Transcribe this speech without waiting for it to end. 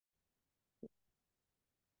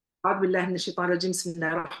أعوذ بالله من الشيطان الرجيم. بسم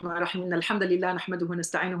الله الرحمن الرحيم. إن الحمد لله نحمده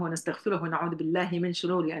ونستعينه ونستغفره ونعوذ بالله من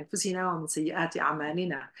شرور أنفسنا ومن سيئات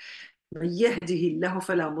أعمالنا. من يهده الله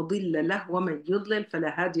فلا مضل له ومن يضلل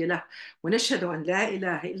فلا هادي له. ونشهد أن لا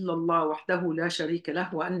إله إلا الله وحده لا شريك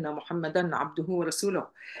له وأن محمدا عبده ورسوله.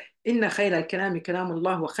 إن خير الكلام كلام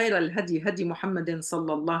الله وخير الهدي هدي محمد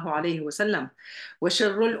صلى الله عليه وسلم.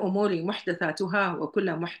 وشر الأمور محدثاتها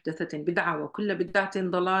وكل محدثة بدعة وكل بدعة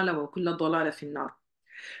ضلالة وكل ضلالة في النار.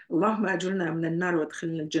 اللهم أجرنا من النار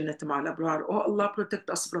وادخلنا الجنة مع الأبرار. Oh Allah, protect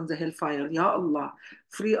us from the hellfire. Ya Allah,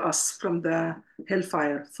 free us from the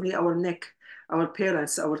hellfire. Free our neck, our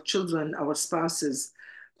parents, our children, our spouses,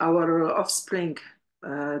 our offspring,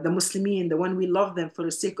 the Muslimin, the one we love them for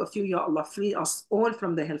the sake of you. Ya Allah, free us all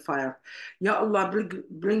from the hellfire. Ya Allah,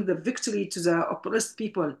 bring the victory to the oppressed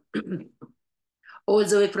people all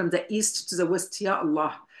the way from the east to the west. Ya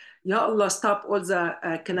Allah. Ya Allah, stop all the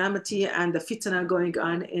calamity and the fitna going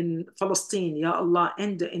on in Palestine. Ya Allah,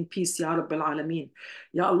 end in peace, Ya Rabbil Alameen.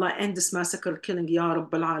 Ya Allah, end this massacre killing, Ya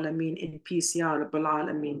Rabbil Alameen, in peace, Ya Rabbil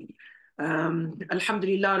Alameen.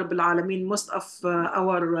 Alhamdulillah Rabbil Alameen. Most of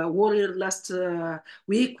our warrior last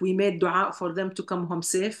week, we made dua for them to come home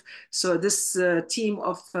safe. So this team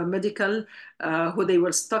of medical who they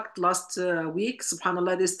were stuck last week,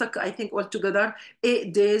 subhanallah, they stuck, I think, altogether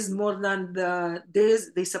 8 days more than the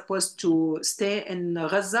days they supposed to stay in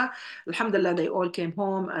Gaza. Alhamdulillah, they all came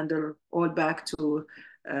home and they're all back to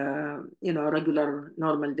regular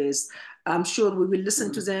normal days. I'm sure we will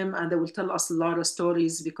listen to them and they will tell us a lot of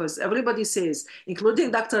stories, because everybody says,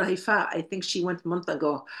 including Dr. Haifa, I think she went a month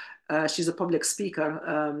ago. She's a public speaker.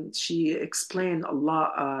 She explained a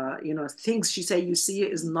lot, things she said you see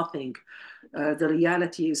is nothing. The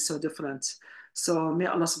reality is so different. So may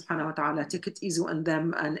Allah subhanahu wa ta'ala take it easy on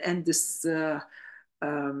them and end this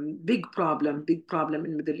big problem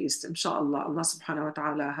in Middle East. Inshallah, Allah subhanahu wa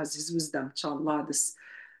ta'ala has his wisdom. Inshallah, this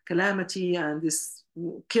calamity and this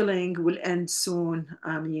killing will end soon.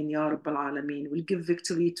 Ameen, Ya Rabbal Alameen. Will give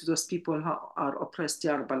victory to those people who are oppressed,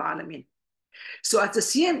 Ya Rabbal Alameen. So at the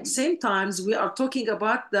same times, we are talking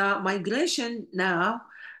about the migration now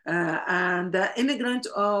and the immigrant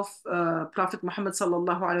of Prophet Muhammad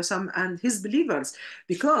sallallahu alaihi wasallam and his believers,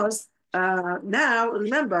 because now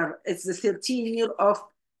remember it's the 13th year of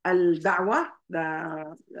al-da'wah,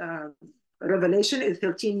 the revelation is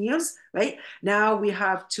 13 years, right? Now we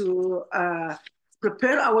have to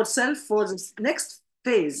prepare ourselves for this next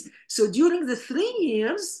phase. So during the 3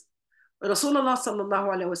 years, Rasulullah sallallahu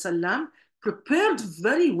alaihi wasallam prepared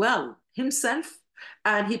very well himself,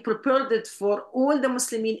 and he prepared it for all the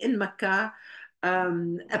Muslimin in Mecca,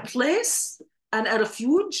 a place and a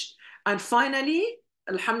refuge. And finally,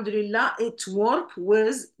 alhamdulillah, it worked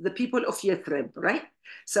with the people of Yathrib, right?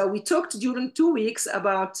 So we talked during 2 weeks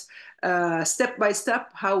about step by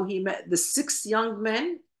step how he met the 6 young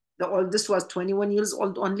men. The oldest was 21 years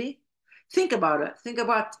old only. Think about it. Think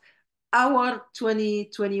about our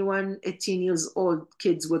 20, 21, 18 years old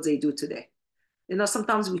kids, what they do today.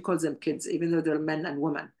 Sometimes we call them kids, even though they're men and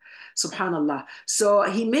women. Subhanallah. So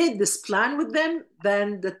he made this plan with them.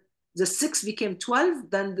 Then the 6 became 12.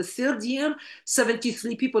 Then the 3rd year,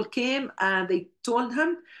 73 people came and they told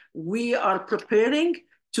him, we are preparing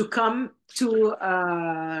to come to,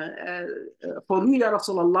 for you, Ya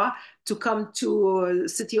Rasulullah, to come to the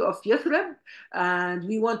city of Yathrib. And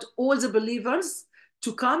we want all the believers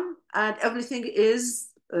to come, and everything is,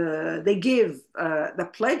 they gave the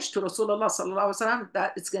pledge to Rasulullah sallallahu alaihi wasallam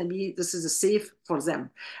that it's going to be, this is safe for them,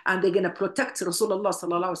 and they're going to protect Rasulullah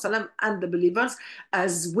sallallahu alaihi wasallam and the believers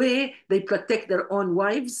as way they protect their own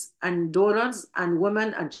wives and daughters and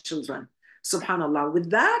women and children. Subhanallah. With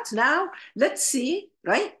that, now let's see,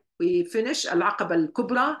 right? We finish Al-Aqaba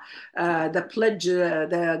Al-Kubra, the pledge,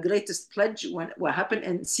 the greatest pledge, what happened,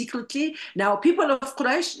 and secretly. Now, people of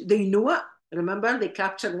Quraysh, they knew it. Remember, they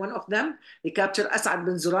captured one of them. They captured As'ad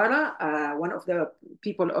bin Zurara, one of the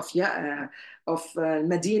people of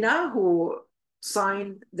Medina, who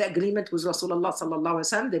signed the agreement with Rasulullah sallallahu alaihi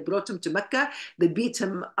wasallam. They brought him to Mecca. They beat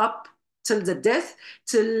him up till the death,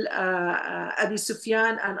 till Abi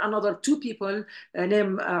Sufyan and another 2 people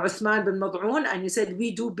named Uthman bin Mad'un. And he said,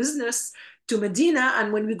 we do business to Medina,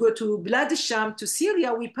 and when we go to Bilad al-Sham, to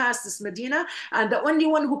Syria, we pass this Medina, and the only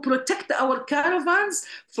one who protect our caravans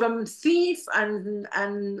from thief and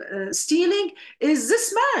stealing is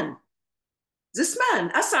this man,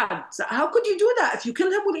 Asad. So how could you do that? If you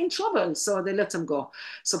kill him, we're in trouble. So they let him go.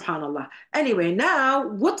 Subhanallah. Anyway, now,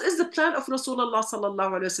 what is the plan of Rasulullah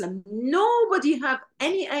sallallahu alaihi wasallam? Nobody have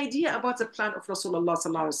any idea about the plan of Rasulullah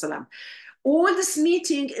sallallahu alaihi wasallam. All this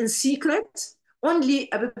meeting in secret,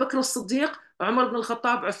 only Abu Bakr as-Siddiq, Umar ibn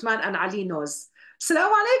al-Khattab, Uthman, and Ali knows.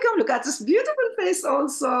 Assalamu alaikum. Look at this beautiful face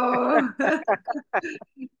also.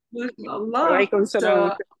 MashaAllah. Walaikum salam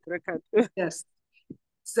wa So, rahmatullahi. yes.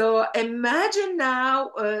 So imagine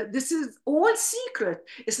now, this is all secret.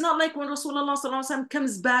 It's not like when Rasulullah sallallahu alaihi wasallam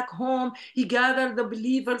comes back home, he gathered the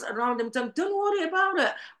believers around him. Tell him, don't worry about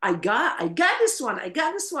it. I got this one. I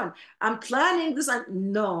got this one. I'm planning this. And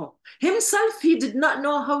no, himself, he did not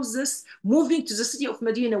know how this moving to the city of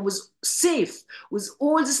Medina was safe with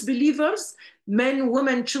all these believers, men,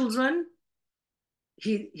 women, children.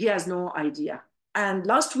 He has no idea. And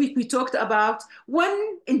last week we talked about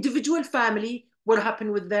one individual family, what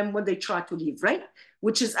happened with them when they tried to leave, right?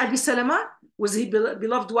 Which is Abi Salama, was his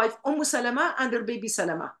beloved wife Salama and their baby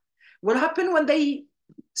Salama. What happened when they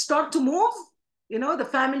start to move? You know, the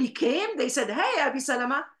family came, they said, hey, Abi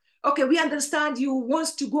Salama, okay, we understand you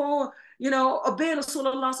wants to go, you know, obey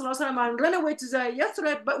Rasulullah and run away to the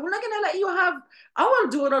Yathrib, but we're not going to let you have our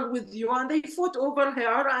daughter with you. And they fought over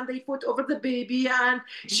her and they fought over the baby and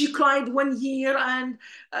she cried 1 year and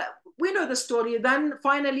we know the story. Then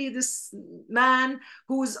finally this man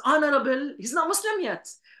who is honorable, he's not Muslim yet,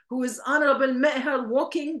 who is honorable, met her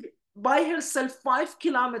walking by herself 5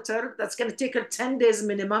 kilometers. That's going to take her 10 days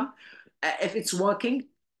minimum if it's walking.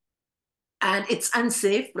 And it's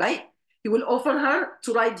unsafe, right? He will offer her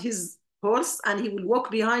to ride his horse and he will walk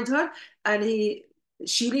behind her. And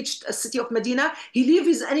she reached a city of Medina. He leave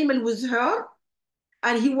his animal with her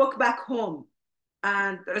and he walked back home.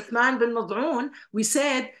 And Uthman bin Mad'un, we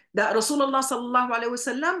said that Rasulullah sallallahu alaihi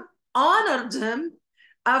wasallam honored him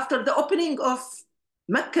after the opening of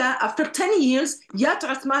Mecca after 10 years, yet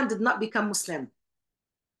Uthman did not become Muslim.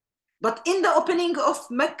 But in the opening of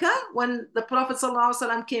Mecca, when the Prophet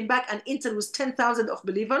ﷺ came back and entered with 10,000 of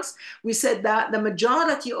believers, we said that the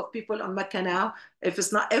majority of people on Mecca now, if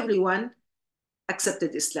it's not everyone,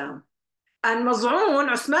 accepted Islam. And Maz'un,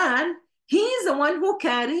 Uthman, he's the one who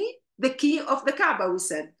carried the key of the Kaaba, we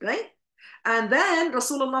said, right? And then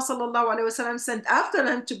Rasulullah ﷺ sent after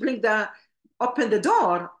him to open the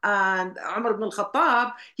door, and Umar ibn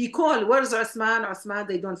al-Khattab, he called, where's Uthman? Uthman,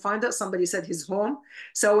 they don't find it. Somebody said he's home.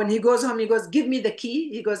 So when he goes home, he goes, give me the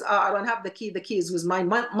key. He goes, I don't have the key. The key is with my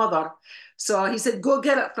mother. So he said, go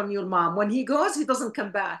get it from your mom. When he goes, he doesn't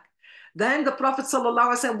come back. Then the Prophet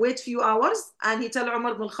ﷺ wait a few hours and he tell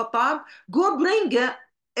Umar ibn al-Khattab, go bring it.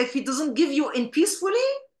 If he doesn't give you in peacefully,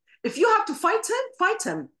 if you have to fight him, fight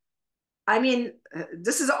him. I mean,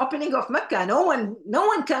 this is the opening of Mecca. No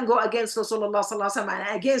one can go against Rasulullah sallallahu alaihi wasallam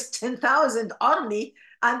and against 10,000 army.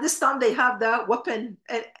 And this time they have the weapon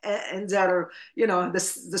and their, you know, the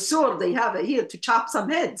sword they have here to chop some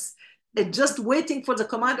heads. It's just waiting for the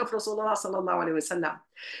command of Rasulullah sallallahu alaihi wasallam.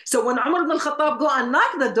 So when Umar ibn al-Khattab go and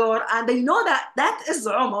knock the door and they know that is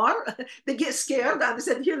Umar, they get scared and they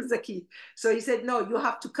said, here's the key. So he said, no, you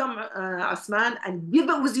have to come, Uthman, and give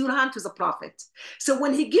it with your hand to the Prophet. So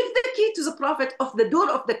when he gave the key to the Prophet of the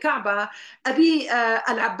door of the Kaaba, Abi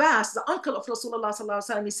al-Abbas, the uncle of Rasulullah sallallahu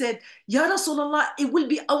alaihi wasallam, he said, Ya Rasulullah, it will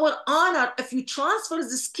be our honor if you transfer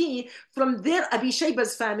this key from their Abi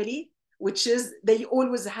Shayba's family, which is they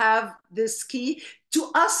always have this key,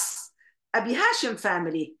 to us, Abi Hashim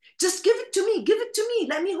family. Just give it to me, give it to me.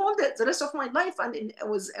 Let me hold it the rest of my life and it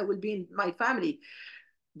will be in my family.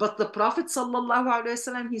 But the Prophet sallallahu alaihi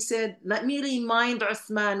wasallam, he said, let me remind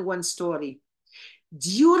Uthman one story.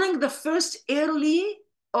 During the first early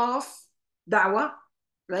of da'wah,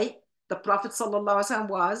 right? The Prophet sallallahu alaihi wasallam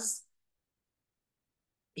was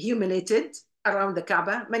humiliated around the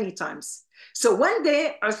Kaaba many times. So one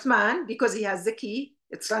day, Uthman, because he has the key,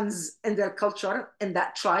 it runs in their culture, in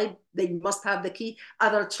that tribe, they must have the key.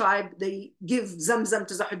 Other tribe, they give Zamzam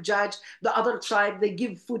to the Hujjaj. The other tribe, they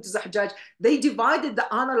give food to the Hujjaj. They divided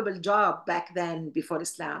the honorable job back then before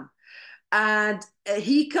Islam. And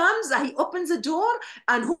he comes, he opens the door,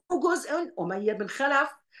 and who goes in? Umayyah bin Khalaf,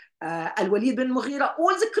 Al-Walid bin Mughira,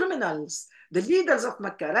 all the criminals, the leaders of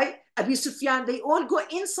Mecca, right? Abi Sufyan, they all go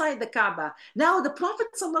inside the Kaaba. Now the Prophet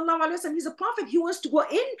sallallahu alaihi wasallam, he's a prophet, he wants to go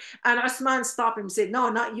in, and Uthman stopped him and said, no,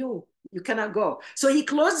 not you, you cannot go. So he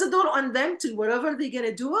closed the door on them till wherever they're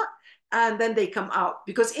gonna do it, and then they come out.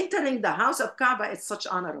 Because entering the house of Kaaba, it's such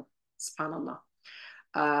honor, subhanallah.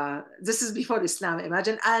 This is before Islam,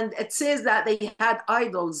 imagine. And it says that they had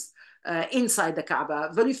idols inside the Kaaba.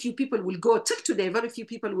 Very few people will go, till today, very few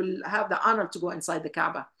people will have the honor to go inside the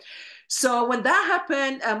Kaaba. So when that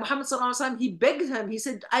happened, Muhammad sallallahu alaihi wasallam, he begged him. He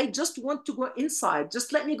said, I just want to go inside.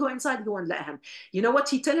 Just let me go inside. He won't let him. You know what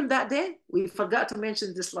he told him that day? We forgot to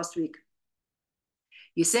mention this last week.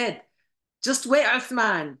 He said, just wait,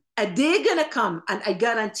 Uthman. A day gonna come, and I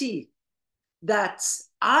guarantee that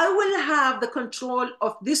I will have the control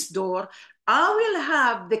of this door. I will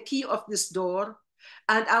have the key of this door.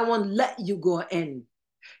 and I won't let you go in.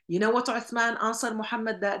 You know what Uthman answered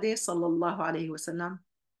Muhammad that day, sallallahu alayhi wasallam?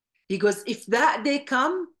 He goes, if that day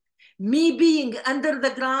come, me being under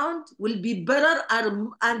the ground will be better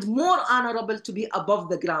and more honorable to be above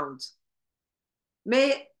the ground.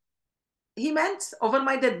 May he meant over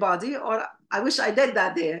my dead body, or I wish I did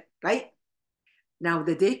that day, right? Now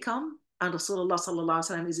the day come and Rasulullah sallallahu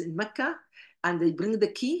alaihi wasallam is in Mecca and they bring the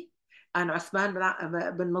key and Uthman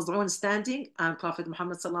bin Maz'un standing and Prophet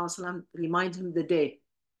Muhammad sallallahu alaihi wasallam remind him the day.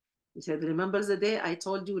 He said, remember the day I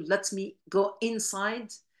told you, let me go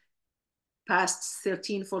inside past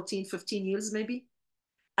 13, 14, 15 years maybe,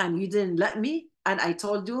 and you didn't let me, and I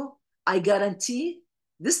told you, I guarantee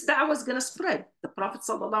this da'wah is going to spread. The Prophet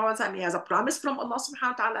sallallahu alaihi wasallam, he has a promise from Allah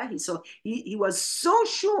subhanahu wa ta'ala. So he was so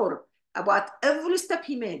sure about every step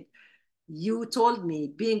he made. You told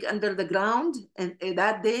me being under the ground and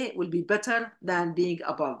that day will be better than being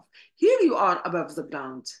above. Here you are above the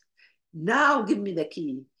ground. Now give me the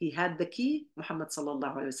key. He had the key, Muhammad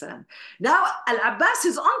sallallahu alaihi wasallam. Now Al-Abbas,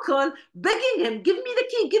 his uncle, begging him, give me the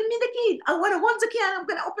key, give me the key. I want to hold the key and I'm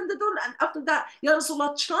going to open the door. And after that, Ya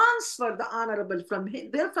Rasulullah, transfer the honorable from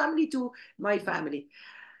their family to my family.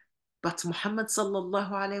 But Muhammad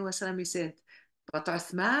sallallahu alaihi wasallam, he said, but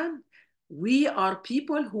Uthman, we are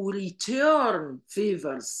people who return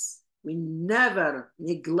favors. We never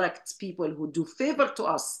neglect people who do favor to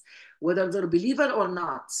us, whether they're believer or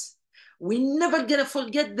not. We never gonna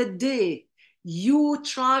forget the day you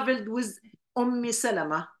traveled with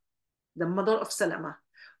Salama, the mother of Salama,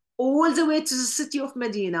 all the way to the city of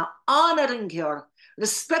Medina, honoring her,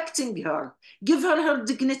 respecting her, give her her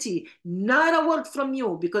dignity, not a word from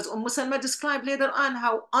you, because Salama described later on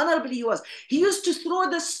how honorable he was. He used to throw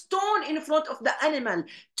the stone in front of the animal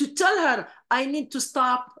to tell her, I need to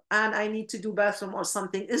stop and I need to do bathroom or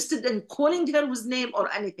something, instead of calling her with name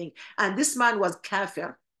or anything. And this man was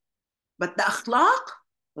kafir. But the akhlaq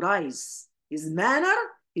rise. His manner,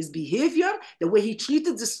 his behavior, the way he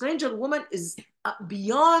treated the stranger woman is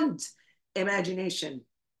beyond imagination.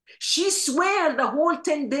 She swore the whole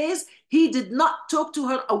 10 days he did not talk to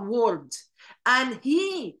her a word. And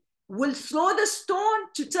he will throw the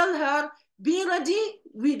stone to tell her, be ready,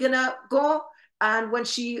 we're gonna go. And when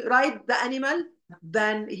she ride the animal,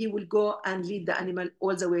 then he will go and lead the animal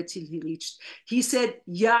all the way till he reached. He said,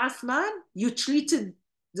 Ya Uthman, you treated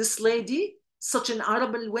this lady such an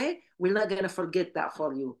honorable way, we're not going to forget that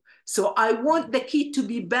for you. So I want the key to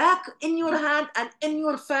be back in your hand and in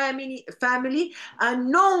your family, and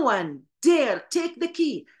no one dare take the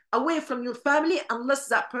key away from your family unless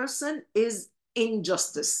that person is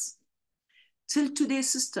injustice. Till today,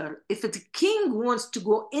 sister, if the king wants to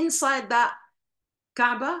go inside that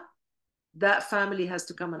Kaaba, that family has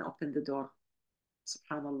to come and open the door.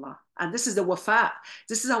 Subhanallah. And this is the wafa.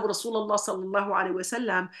 This is how Rasulullah sallallahu alaihi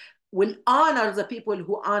wasallam will honor the people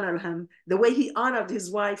who honor him, the way he honored his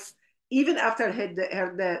wife, even after her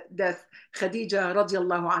death, Khadija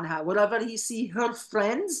radiallahu anha. Wherever he see her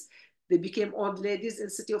friends, they became old ladies in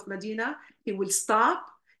the city of Medina, he will stop,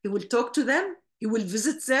 he will talk to them, he will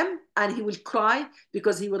visit them, and he will cry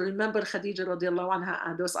because he will remember Khadija radiallahu anha,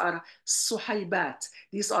 and those are suhaybat.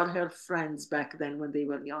 These are her friends back then when they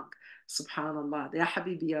were young. Subhanallah. Ya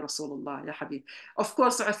Habibi, Ya Rasulullah, Ya Habib. Of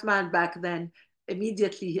course, Uthman back then,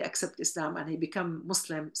 immediately he accepted Islam and he became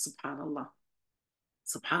Muslim. Subhanallah.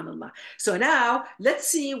 Subhanallah. So now let's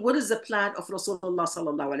see what is the plan of Rasulullah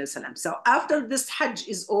sallallahu alaihi wasallam. So after this Hajj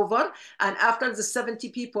is over and after the 70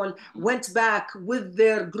 people went back with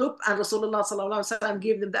their group and Rasulullah sallallahu alaihi wasallam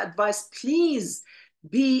gave them the advice, please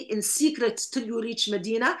be in secret till you reach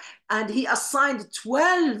Medina. And he assigned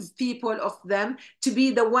 12 people of them to be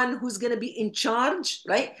the one who's going to be in charge,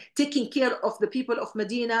 right? Taking care of the people of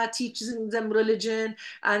Medina, teaching them religion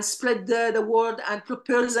and spread the word and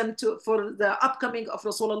prepare them for the upcoming of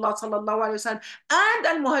Rasulullah sallallahu alaihi wasallam and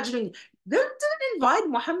al-Muhajirin. They didn't invite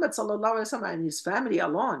Muhammad sallallahu alaihi wasallam and his family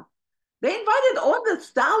alone. They invited all the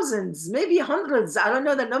thousands, maybe hundreds. I don't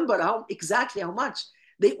know the number, exactly how much.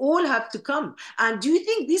 They all have to come. And do you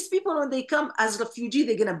think these people, when they come as refugees,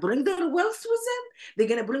 they're going to bring their wealth with them? They're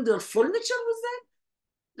going to bring their furniture with them?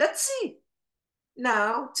 Let's see.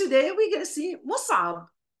 Now, today we're going to see Mus'ab.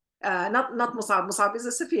 Not Mus'ab. Mus'ab is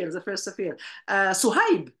a Safir, the first Safir.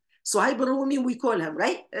 Suhaib. Suhaib al-Rumi, we call him,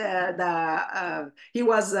 right? He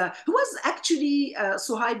was actually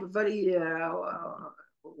Suhaib very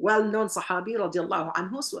well-known Sahabi radiallahu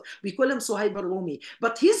anhu. So we call him Suhaib al-Rumi.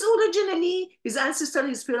 But his ancestors,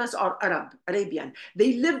 his parents are Arabian.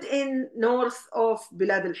 They lived in north of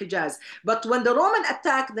Bilad al-Hijaz. But when the Roman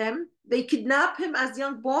attacked them, they kidnapped him as a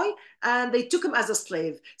young boy and they took him as a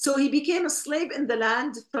slave. So he became a slave in the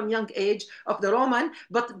land from young age of the Roman.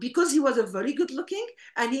 But because he was a very good looking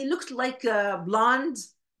and he looked like a blonde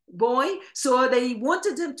boy, so they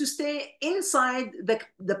wanted him to stay inside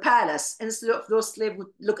the palace instead of those slaves would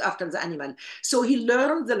look after the animal. So he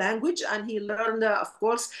learned the language and he learned, of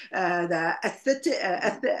course, the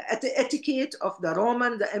etiquette of the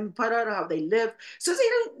Roman, the emperor, how they live. So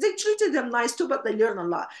they treated him nice too, but they learned a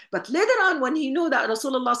lot. But later on, when he knew that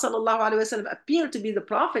Rasulullah sallallahu alaihi wasallam appeared to be the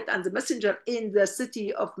prophet and the messenger in the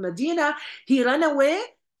city of Medina, he ran away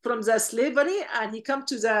from the slavery and he come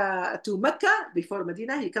to Mecca. Before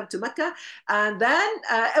Medina, he come to Mecca, and then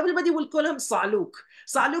everybody will call him Sa'luk.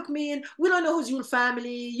 Sa'luk mean, we don't know who's your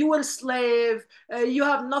family, you were a slave, you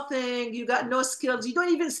have nothing, you got no skills, you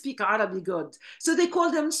don't even speak Arabic good. So they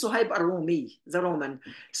called him Suhaib al-Rumi, the Roman.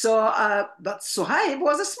 So, but Suhaib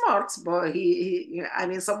was a smart boy. I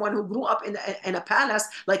mean, someone who grew up in a palace,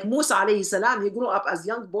 like Musa alayhi salam, he grew up as a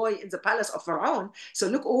young boy in the palace of Pharaoh. So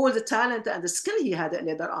look all the talent and the skill he had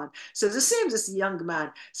later on. So the same this young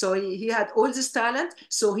man. So he had all this talent.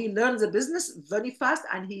 So he learned the business very fast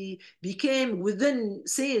and he became within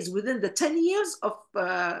the 10 years of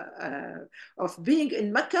being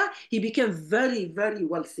in Mecca, he became very, very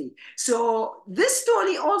wealthy. So this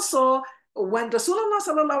story also, when Rasulullah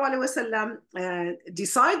sallallahu alaihi wasallam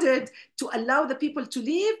decided to allow the people to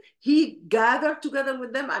leave, he gathered together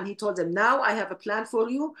with them and he told them, now I have a plan for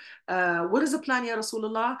you. What is the plan, Ya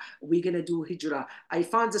Rasulullah? We're going to do hijrah. I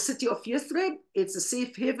found the city of Yathrib. It's a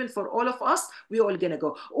safe haven for all of us. We're all going to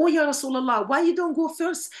go. Oh, Ya Rasulullah, why you don't go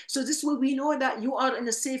first? So this way we know that you are in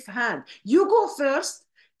a safe hand. You go first,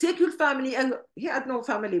 take your family. And he had no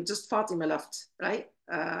family, just Fatima left, right?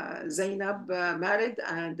 Zainab married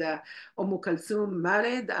and Kulthum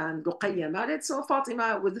married and Ruqayya married. So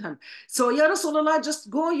Fatima with him. So Ya Rasulullah, just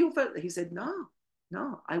go you first. He said, no,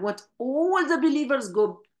 I want all the believers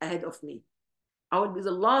go ahead of me. I will be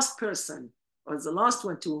the last person or the last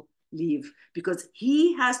one to leave because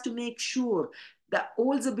he has to make sure that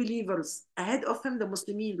all the believers ahead of him, the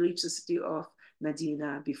Muslimin, reach the city of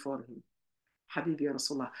Medina before him. Habibi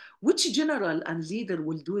Rasulullah. Which general and leader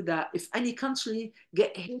will do that if any country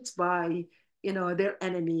get hit by their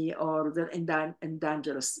enemy or they're in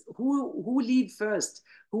dangerous? Who leave first?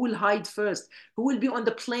 Who will hide first? Who will be on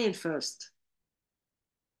the plane first?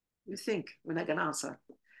 You think we're not gonna answer.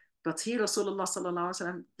 But here Rasulullah sallallahu alaihi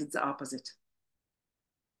wasallam did the opposite.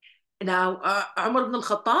 Now Umar ibn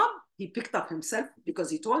al-Khattab, he picked up himself because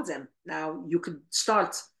he told them, now you could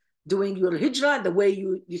start doing your hijrah the way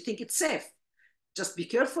you think it's safe. Just be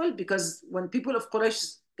careful because when people of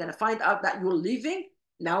Quraysh gonna find out that you're leaving,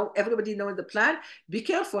 now everybody knows the plan. Be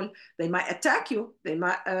careful. They might attack you. They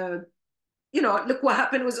might, look what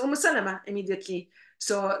happened with Salama immediately.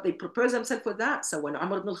 So they prepare themselves for that. So when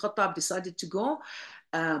Umar ibn al-Khattab decided to go,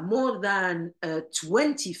 more than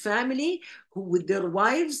 20 family with their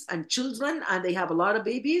wives and children, and they have a lot of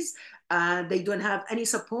babies, and they don't have any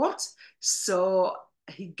support. So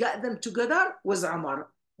he got them together with Umar.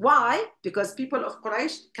 Why? Because people of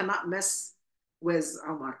Quraysh cannot mess with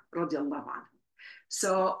Umar radiallahu anhu.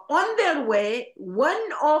 So on their way, one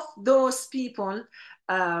of those people,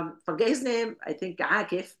 forget his name, I think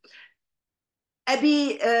Akif,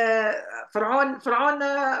 Abi Fir'aun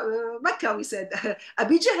Mecca, we said,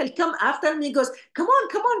 Abi Jahl come after me, goes, come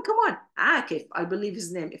on. Akif, I believe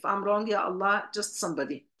his name. If I'm wrong, ya Allah, just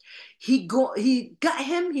somebody. He got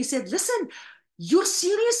him, he said, listen, you're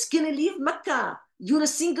serious gonna leave Mecca? You're a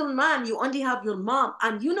single man, you only have your mom,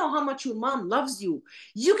 and you know how much your mom loves you.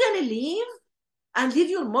 You're gonna leave and leave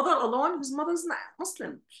your mother alone? His mother's not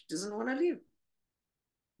Muslim. She doesn't want to leave.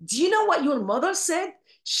 Do you know what your mother said?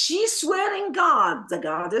 She swore in God, the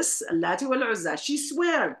goddess, Allati wal Uzza. She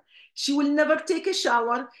swore she will never take a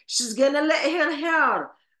shower. She's gonna let her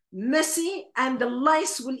hair messy and the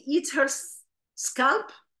lice will eat her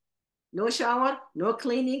scalp. No shower, no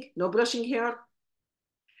cleaning, no brushing hair.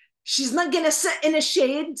 She's not gonna sit in a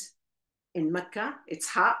shade in Mecca. It's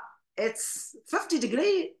hot. It's 50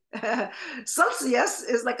 degrees Celsius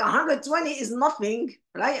is like 120 is nothing,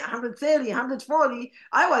 right? 130, 140.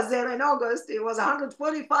 I was there in August. It was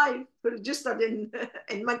 145 registered in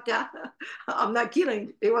Mecca. I'm not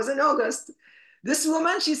kidding. It was in August. This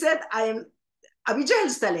woman, she said, Abi Jahl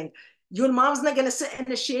is telling, your mom's not going to sit in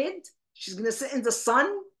the shade. She's going to sit in the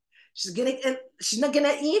sun. She's not going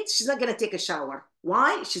to eat. She's not going to take a shower.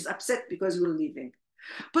 Why? She's upset because we're leaving.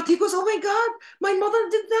 But he goes, oh my God, my mother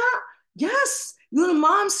did that. Yes, your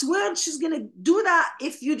mom swears she's going to do that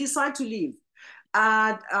if you decide to leave.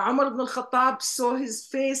 And Umar ibn al-Khattab saw his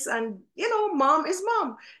face and, mom is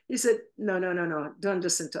mom. He said, no, no, no, no, don't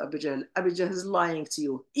listen to Abu Jahl. Abu Jahl is lying to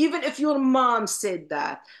you. Even if your mom said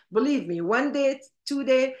that, believe me, one day, 2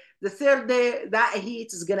 day, the third day, that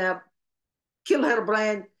heat is going to kill her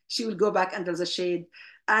brain. She will go back under the shade.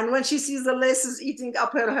 And when she sees the laces eating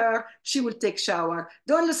up her hair, she will take shower.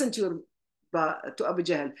 Don't listen to Abu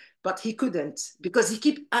Jahl. But he couldn't, because he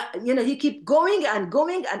keep going and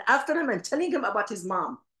going and after him and telling him about his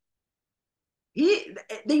mom. They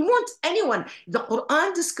want anyone. The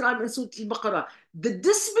Quran describes in Surah Al-Baqarah, the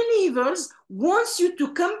disbelievers wants you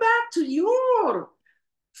to come back to your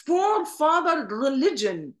forefather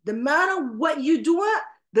religion. No matter what you do,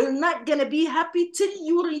 they're not going to be happy till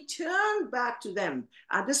you return back to them.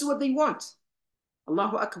 And this is what they want.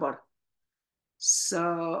 Allahu Akbar.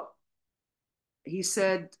 So he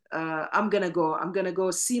said, I'm going to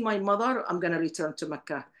go see my mother. I'm going to return to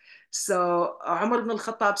Mecca. So Umar ibn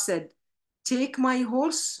al-Khattab said, take my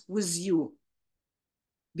horse with you,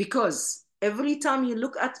 because every time you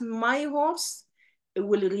look at my horse, it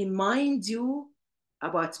will remind you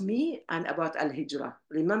about me and about Al-Hijrah.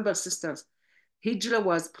 Remember, sisters, Hijrah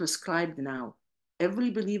was prescribed now. Every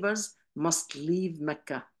believers must leave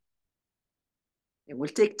Mecca. It will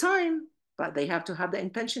take time, but they have to have the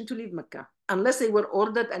intention to leave Mecca, unless they were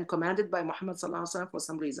ordered and commanded by Muhammad for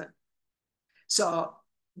some reason. So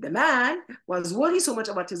the man was worried so much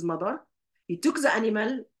about his mother. He took the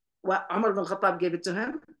animal, Umar ibn Khattab gave it to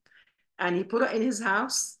him, and he put it in his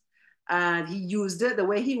house, and he used it the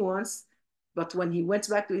way he wants. But when he went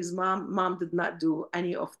back to his mom did not do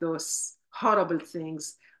any of those horrible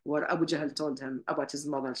things what Abu Jahl told him about his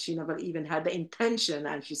mother. She never even had the intention.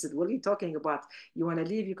 And she said, what are you talking about? You want to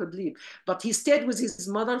leave? You could leave. But he stayed with his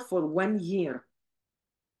mother for 1 year.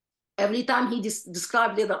 Every time he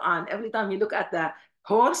described later on, every time he looked at the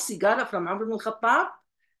horse he got it from Umar ibn Khattab,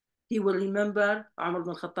 he will remember Umar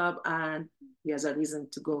ibn Khattab, and he has a reason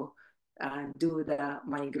to go and do the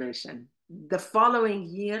migration. The following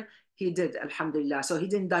year, he did, alhamdulillah. So he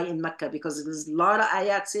didn't die in Mecca, because there's a lot of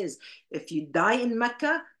ayat says, if you die in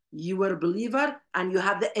Mecca, you were a believer and you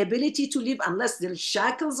have the ability to live, unless there's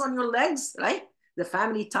shackles on your legs, right? The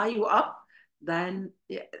family tie you up. Then,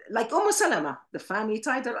 like Salama, the family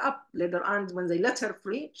tied her up. Later on, when they let her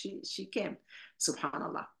free, she came.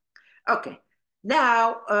 Subhanallah. Okay.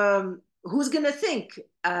 Now, who's going to think?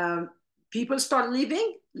 People start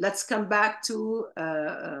leaving. Let's come back to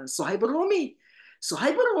Suhaib al-Rumi.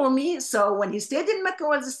 Suhaib al-Rumi, so when he stayed in Mecca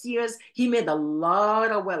all these years, he made a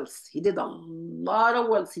lot of wealth. He did a lot of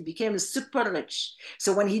wealth. He became super rich.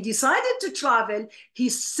 So when he decided to travel, he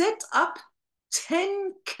set up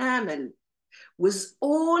 10 camel with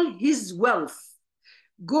all his wealth: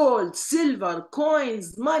 gold, silver,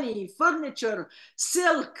 coins, money, furniture,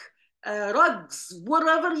 silk, rugs,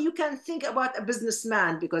 whatever you can think about a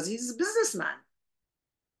businessman, because he's a businessman.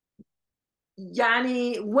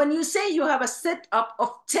 Yani, when you say you have a setup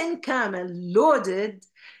of 10 camel loaded,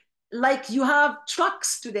 like you have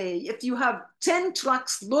trucks today, if you have 10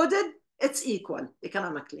 trucks loaded, it's equal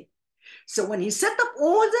economically. So when he set up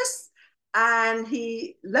all this and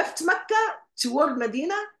he left Mecca toward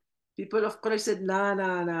Medina, people of Quraysh said, no,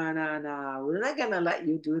 no, no, no, no, we're not going to let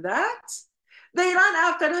you do that. They ran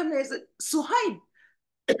after him. They said, Suhaib,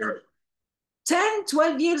 10,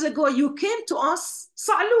 12 years ago, you came to us,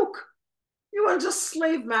 Sa'luk. You were just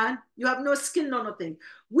slave, man. You have no skill, no nothing.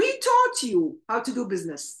 We taught you how to do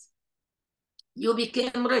business. You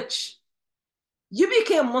became rich. You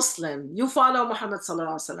became Muslim. You follow Muhammad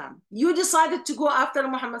sallallahu alaihi wasallam. You decided to go after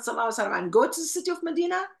Muhammad sallallahu alaihi wasallam and go to the city of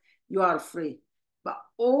Medina. You are free. But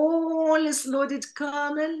all this loaded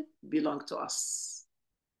camel belong to us.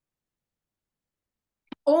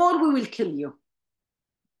 Or we will kill you.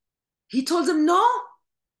 He told them, no,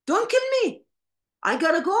 don't kill me. I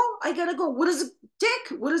gotta go. What does it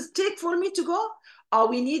take? What does it take for me to go? Oh,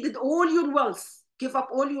 we needed all your wealth. Give up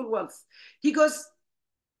all your wealth. He goes,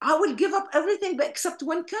 I will give up everything but except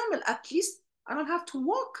 1 camel. At least I don't have to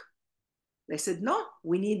walk. They said, no,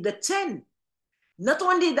 we need the 10. Not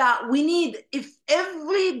only that, we need, if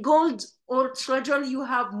every gold or treasure you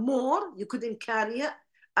have more, you couldn't carry it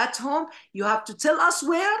at home, you have to tell us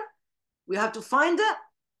where, we have to find it,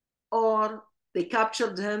 or they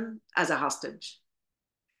captured him as a hostage.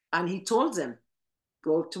 And he told them,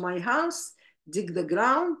 go to my house, dig the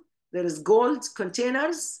ground, there is gold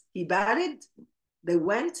containers, he buried. They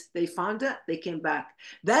went, they found it, they came back.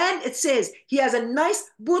 Then it says he has a nice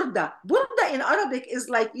burda. Burda in Arabic is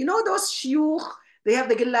like, those shuyukh They have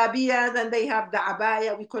the gillabiya, then they have the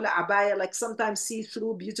abaya. We call it abaya, like sometimes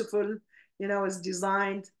see-through, beautiful, is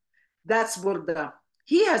designed. That's burda.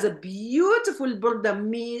 He has a beautiful burda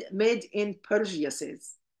made in Persia,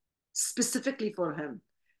 says, specifically for him.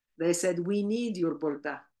 They said, we need your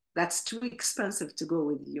burda. That's too expensive to go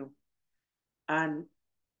with you. And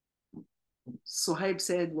Suhaib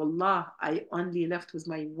said, Wallah, I only left with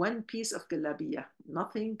my one piece of galabiya,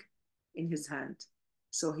 nothing in his hand.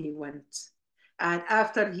 So he went. And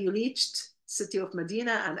after he reached city of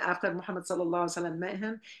Medina, and after Muhammad sallallahu alaihi wasallam met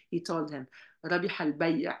him, he told him, Rabih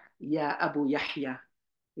al-Bay' ya Abu Yahya.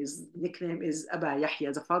 His nickname is Aba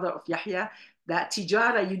Yahya, the father of Yahya. That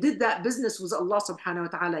tijara, you did that business with Allah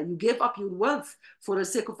subhanahu wa ta'ala. You gave up your wealth for the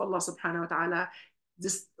sake of Allah subhanahu wa ta'ala.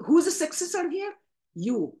 Who's the successor here?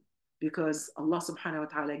 You, because Allah subhanahu wa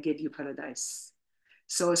ta'ala gave you paradise.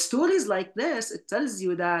 So stories like this, it tells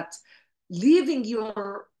you that leaving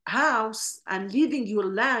your house and leaving your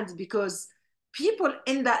land because people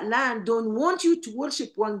in that land don't want you to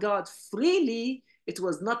worship one God freely, it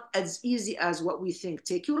was not as easy as what we think.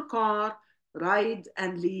 Take your car, ride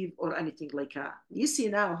and leave, or anything like that. You see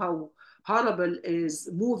now how horrible is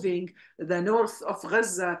moving the north of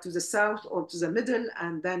Gaza to the south or to the middle,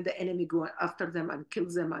 and then the enemy go after them and kill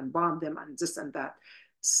them and bomb them and this and that.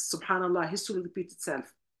 Subhanallah, history repeats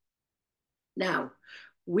itself. Now,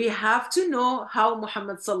 we have to know how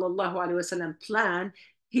Muhammad sallallahu alaihi wasallam planned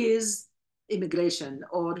his immigration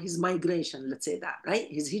or his migration, let's say that, right?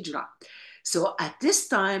 His hijrah. So at this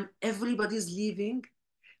time, everybody's leaving,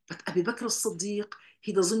 but Abu Bakr as-Siddiq,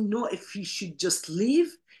 he doesn't know if he should just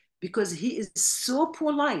leave because he is so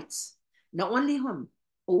polite. Not only him,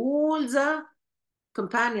 all the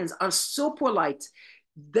companions are so polite.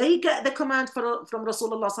 They get the command from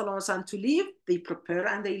Rasulullah sallallahu alaihi wasallam to leave, they prepare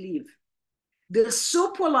and they leave. They're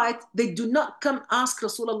so polite, they do not come ask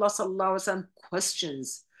Rasulullah sallallahu alaihi wasallam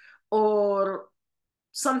questions or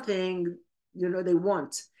something, they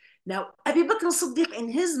want. Now, Abu Bakr as-Siddiq, in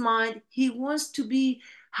his mind, he wants to be,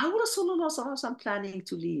 how Rasulullah sallallahu alaihi wasallam planning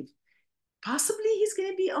to leave? Possibly he's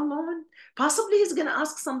going to be alone. Possibly he's going to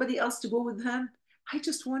ask somebody else to go with him. I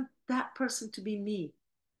just want that person to be me.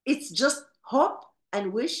 It's just hope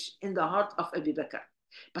and wish in the heart of Abu Bakr.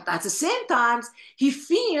 But at the same time, he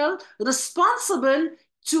feels responsible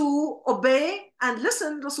to obey and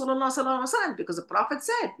listen to Rasulullah sallallahu alaihi wasallam, because the Prophet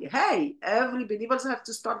said, hey, every believer has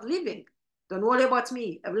to start leaving. Don't worry about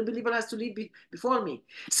me. Every believer has to leave before me.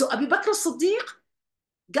 So Abu Bakr as-Siddiq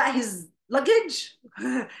got his luggage,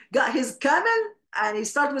 got his camel, and he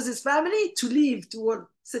started with his family to leave toward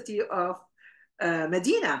city of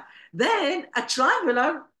Medina. Then a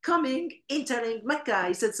traveler entering Mecca,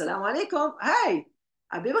 he said, Salaam alaikum. Hey,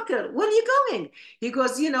 Abu Bakr, where are you going? He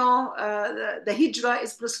goes, the hijrah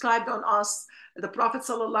is prescribed on us. The Prophet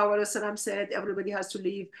ﷺ said everybody has to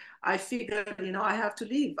leave. I figured, I have to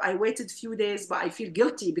leave. I waited a few days, but I feel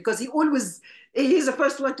guilty because he's the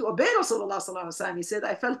first one to obey Rasulullah ﷺ. He said,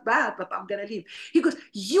 I felt bad, but I'm going to leave. He goes,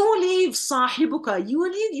 you leave sahibuka, you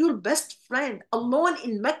leave your best friend alone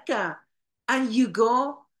in Mecca, and you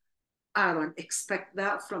go. I don't expect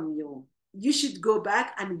that from you. You should go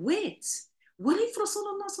back and wait. What if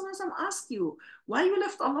Rasulullah ﷺ asked you, why you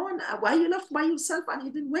left alone? Why you left by yourself and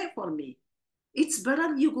you didn't wait for me? It's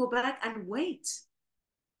better you go back and wait.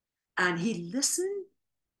 And he listened,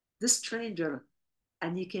 the stranger,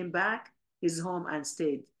 and he came back his home and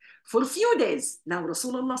stayed for a few days. Now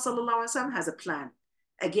Rasulullah sallallahu alaihi wasallam has a plan.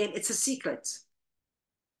 Again, it's a secret.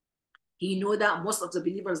 He knew that most of the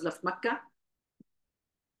believers left Mecca.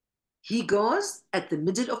 He goes at the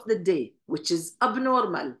middle of the day, which is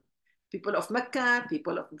abnormal. People of Mecca,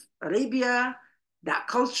 people of Arabia, that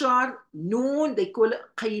culture, noon, they call it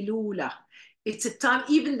qaylula. It's a time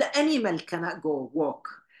even the animal cannot go walk.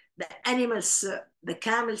 The animals sit, the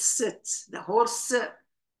camels sit, the horse sit.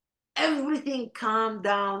 Everything calm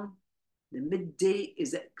down. The midday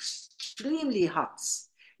is extremely hot.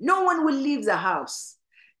 No one will leave the house.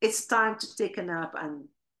 It's time to take a nap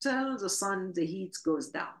until the heat goes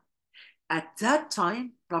down. At that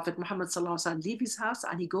time, Prophet Muhammad leaves his house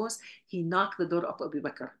and he knocked the door of Abu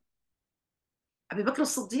Bakr. Abu Bakr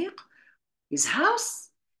as-Siddiq, his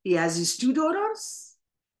house, he has his two daughters,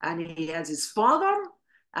 and he has his father,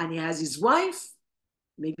 and he has his wife,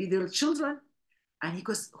 maybe their children. And he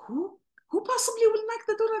goes, who possibly will knock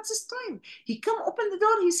the door at this time? He come open the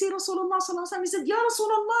door, he see Rasulullah sallallahu alaihi wasallam. He said, Ya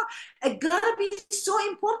Rasulullah, it gotta be so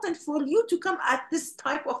important for you to come at this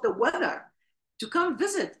type of the weather, to come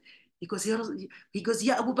visit. He goes,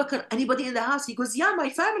 yeah, Abu Bakr, anybody in the house? He goes, yeah, my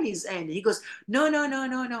family is in. He goes, no.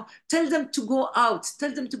 Tell them to go out.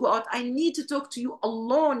 Tell them to go out. I need to talk to you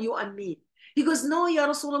alone, you and me. He goes, no, Ya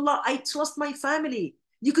Rasulullah, I trust my family.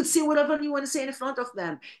 You could say whatever you want to say in front of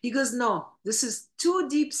them. He goes, no, this is too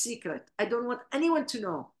deep secret. I don't want anyone to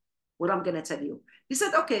know what I'm going to tell you. He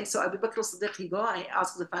said, okay. So Abu Bakr as-Siddiq, he go, I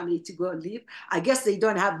asked the family to go and leave. I guess they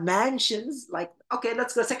don't have mansions. Like, okay,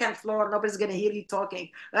 let's go second floor. Nobody's going to hear you talking,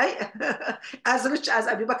 right? As rich as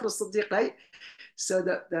Abu Bakr as-Siddiq, right? So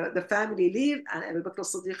the family leave, and Abu Bakr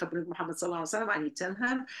as-Siddiq bring Muhammad sallallahu alaihi wasallam, and he tell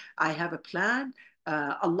him, I have a plan.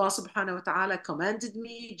 Allah subhanahu wa ta'ala commanded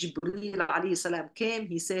me. Jibreel alayhi salam came.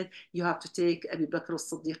 He said, you have to take Abu Bakr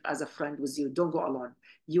as-Siddiq as a friend with you. Don't go alone.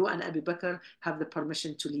 You and Abu Bakr have the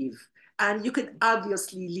permission to leave. And you can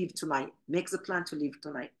obviously leave tonight. Make the plan to leave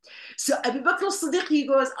tonight. So Abu Bakr as-Siddiq, he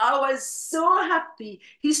goes, I was so happy.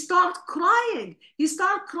 He started crying. He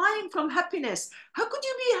started crying from happiness. How could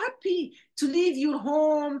you be happy to leave your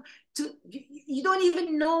home? You don't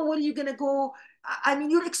even know where you're going to go. I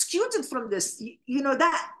mean, you're excluded from this. You know,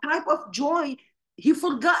 that type of joy. He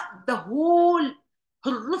forgot the whole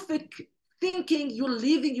horrific thinking you're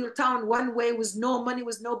leaving your town one way with no money,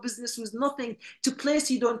 with no business, with nothing, to place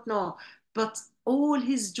you don't know. But all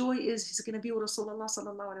his joy is he's going to be with Rasulullah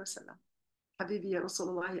sallallahu alayhi wa sallam. Habibi ya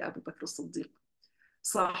Rasulullah ya Abu Bakr as-Siddiq.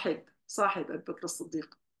 Sahib Abu Bakr as-Siddiq.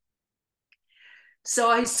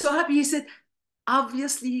 So he's so happy. He said,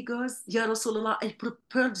 obviously, he goes, Ya Rasulullah, I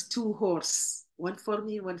prepared 2 horses, one for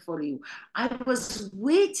me, one for you. I was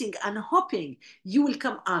waiting and hoping you will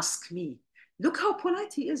come ask me. Look how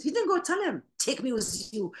polite he is. He didn't go tell him, take me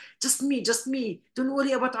with you. Just me, just me. Don't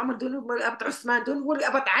worry about Umar, don't worry about Uthman, don't worry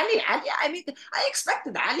about Ali. I mean, I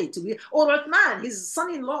expected Ali to be, or Uthman, his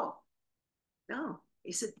son-in-law. No,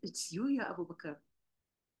 he said, it's you, Ya Abu Bakr.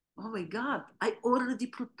 Oh my God, I already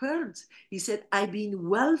prepared. He said, I've been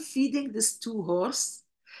well feeding this 2 horses.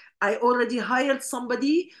 I already hired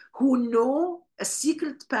somebody who know a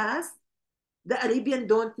secret path the Arabian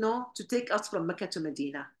don't know to take us from Mecca to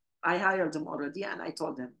Medina. I hired them already and I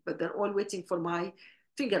told them, but they're all waiting for my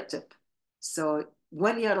fingertip. So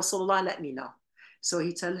when Ya Rasulullah, let me know. So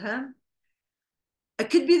he tell him, it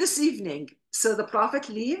could be this evening. So the Prophet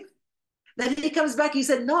leave. Then he comes back. He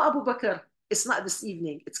said, no, Abu Bakr, it's not this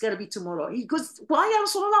evening. It's going to be tomorrow. He goes, why, Ya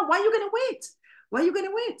Rasulullah? Why are you going to wait? Why are you going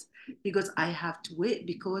to wait? He goes, I have to wait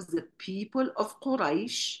because the people of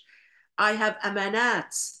Quraysh, I have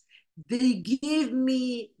amanat. They gave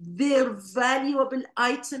me their valuable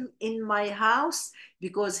item in my house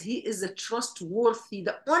because he is a trustworthy,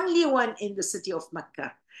 the only one in the city of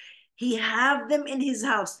Mecca. He have them in his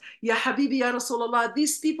house. Ya Habibi, Ya Rasulullah,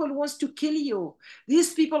 these people wants to kill you.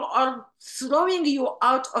 These people are throwing you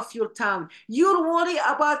out of your town. You're worried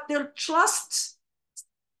about their trust.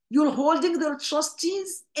 You're holding their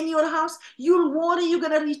trustees in your house. You're worried you're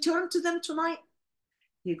going to return to them tonight.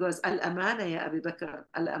 He goes, Al-amana, Ya Abu Bakr,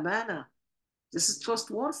 Al-amana. This is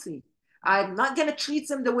trustworthy. I'm not going to treat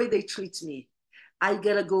them the way they treat me. I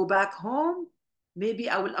got to go back home. Maybe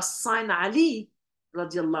I will assign Ali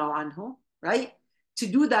radiallahu anhu, right, to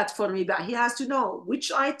do that for me. But he has to know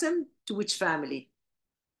which item to which family.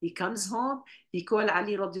 He comes home, he called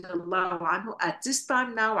Ali radiallahu anhu. At this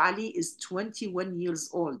time now, Ali is 21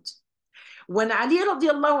 years old. When Ali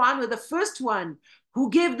radiallahu anhu, the first one who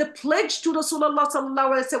gave the pledge to Rasulullah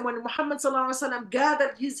sallallahu alaihi wasallam, when Muhammad sallallahu alaihi wasallam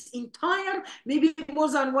gathered his entire, maybe more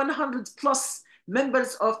than 100 plus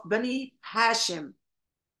members of Bani Hashim,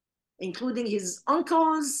 including his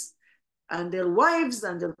uncles, and their wives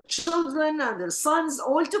and their children and their sons,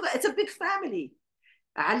 all together. It's a big family.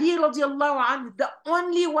 Ali radiallahu anhu, the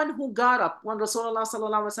only one who got up when Rasulullah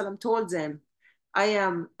sallallahu alaihi wasallam told them, I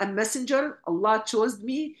am a messenger, Allah chose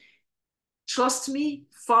me, trust me,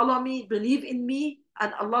 follow me, believe in me,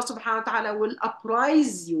 and Allah subhanahu wa ta'ala will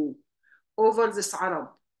uprise you over this Arab.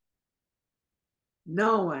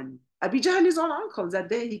 No one. Abi Jahl, his own uncle, that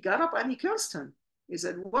day he got up and he cursed him. He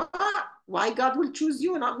said, what? Why God will choose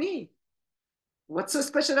you, not me? What's so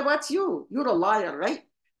special about you? You're a liar, right?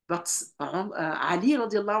 But Ali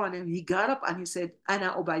radiallahu anhu, he got up and he said,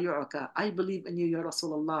 Ana ubayu'uka. I believe in you, Ya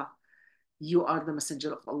Rasulullah. You are the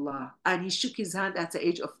messenger of Allah. And he shook his hand at the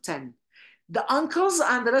age of 10. The uncles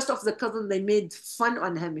and the rest of the cousins, they made fun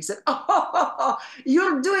on him. He said, oh,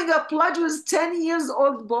 you're doing a pledge with 10 years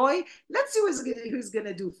old boy. Let's see who's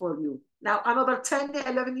gonna do for you. Now, another 10,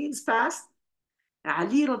 11 years passed.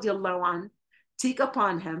 Ali radiallahu anhu take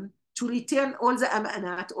upon him to return all the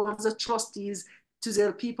amanat, all the trustees to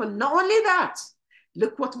their people. Not only that,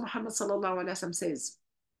 look what Muhammad sallallahu alaihi wasallam says.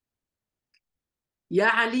 Ya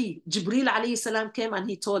Ali, Jibreel alayhi salam came and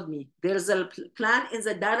he told me, there's a plan in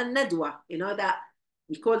the Dar al-Nadwa, you know that,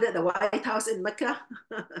 we call it the White House in Mecca,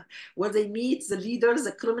 where they meet the leaders,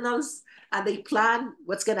 the criminals, and they plan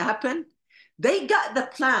what's going to happen. They got the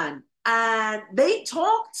plan And they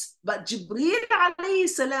talked, but Jibreel alayhi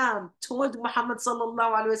salam told Muhammad sallallahu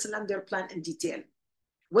alayhi wasallam their plan in detail.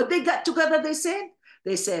 What they got together,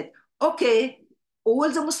 they said, okay, all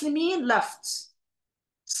the Muslimin left.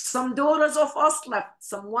 Some daughters of us left.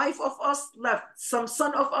 Some wife of us left. Some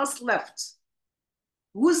son of us left.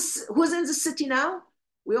 Who's in the city now?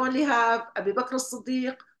 We only have Abu Bakr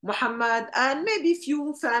as-Siddiq, Muhammad, and maybe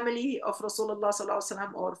few family of Rasulullah sallallahu alaihi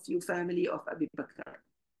wasallam or few family of Abu Bakr.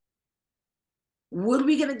 What are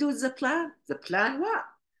we going to do with the plan? The plan what?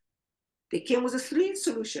 They came with a three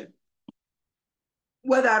solution.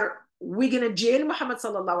 Whether we're going to jail Muhammad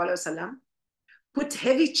sallallahu alaihi wasallam, put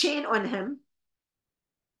heavy chain on him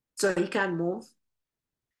so he can't move.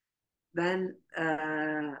 Then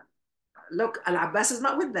look, Al-Abbas is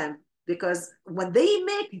not with them, because when they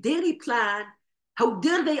make their plan, how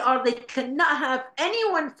dare they are, they cannot have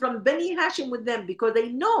anyone from Bani Hashim with them, because they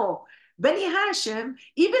know Bani Hashim,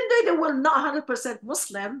 even though they were not 100%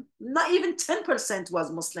 Muslim, not even 10%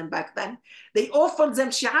 was Muslim back then, they offered them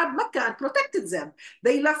Shi'ab Mecca and protected them.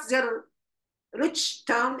 They left their rich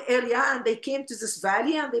town area and they came to this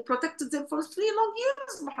valley and they protected them for 3 long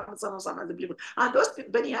years, Muhammad sallallahu alaihi wasallam and the people. And those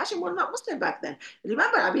Bani Hashim were not Muslim back then.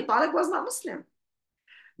 Remember, Abi Talib was not Muslim.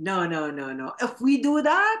 No, no, no, no. If we do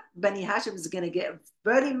that, Bani Hashim is going to get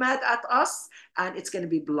very mad at us and it's going to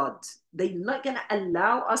be blood. They're not going to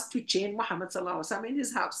allow us to chain Muhammad sallallahu alaihi wasallam in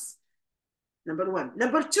his house. Number one.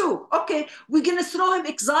 Number two, okay, we're going to throw him,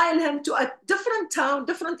 exile him to a different town,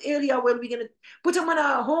 different area where we're going to put him on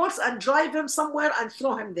a horse and drive him somewhere and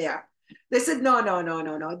throw him there. They said, no, no, no,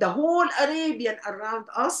 no, no. The whole Arabian around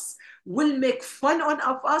us will make fun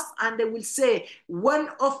of us and they will say one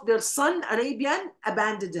of their son, Arabian,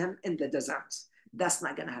 abandoned him in the desert. That's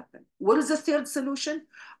not going to happen. What is the third solution?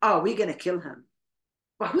 Oh, we're going to kill him.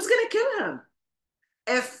 But who's going to kill him?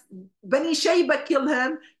 If Bani Shayba kill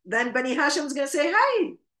him, then Bani Hashim is going to say,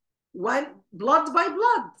 hey, one blood by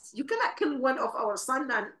blood. You cannot kill one of our son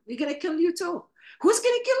and we're going to kill you too. Who's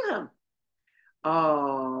going to kill him?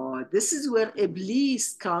 Oh, this is where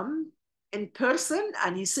Iblis come in person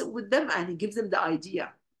and he sit with them and he gives them the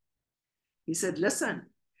idea. He said, listen,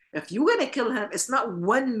 if you're going to kill him, it's not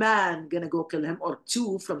one man going to go kill him or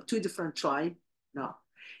two from two different tribes. No,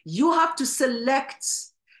 you have to select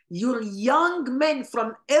your young men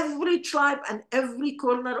from every tribe and every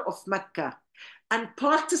corner of Mecca and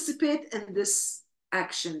participate in this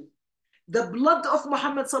action. The blood of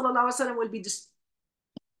Muhammad sallallahu alaihi wasallam will be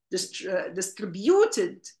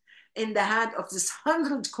distributed in the hand of this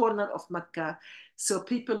 100 corner of Mecca. So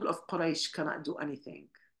people of Quraysh cannot do anything.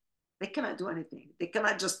 They cannot do anything. They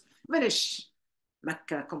cannot just finish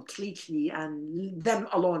Mecca completely and them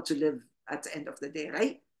alone to live at the end of the day,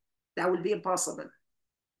 right? That would be impossible.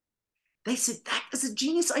 They said, that is a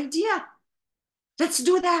genius idea. Let's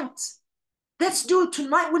do that. Let's do it.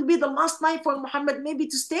 Tonight will be the last night for Muhammad maybe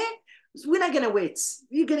to stay. We're not going to wait.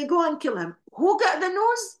 We're going to go and kill him. Who got the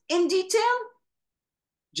news in detail?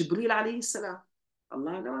 Jibreel alayhi salam.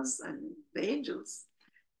 Allah knows, and the angels.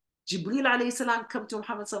 Jibreel alayhi salam come to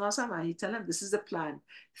Muhammad sallallahu alaihi wasallam and he tell him, this is the plan.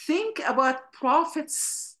 Think about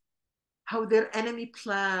prophets, how their enemy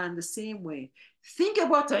planned the same way. Think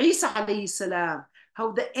about Isa alayhi salam,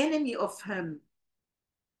 how the enemy of him,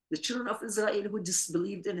 the children of Israel who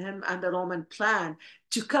disbelieved in him and the Roman plan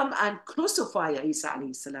to come and crucify Isa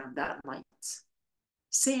alayhi salam that night.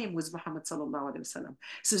 Same with Muhammad sallallahu alayhi wasallam.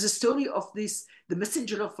 So the story of this, the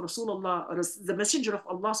messenger of Rasulullah, or the messenger of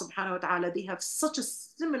Allah subhanahu wa ta'ala, they have such a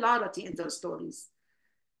similarity in their stories,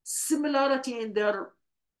 similarity in their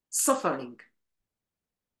suffering.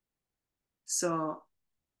 So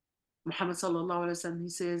Muhammad sallallahu alayhi wasallam, he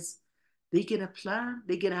says, they're gonna plan,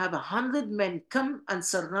 they're gonna have 100 men come and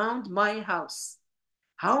surround my house.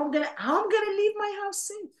 How I'm gonna leave my house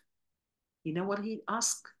safe? You know what he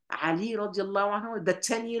asked? Ali radiallahu anhu, the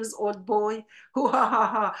 10 years old boy, who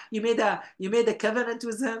you made a covenant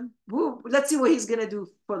with him. Who, let's see what he's gonna do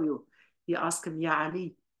for you. He asked him, Ya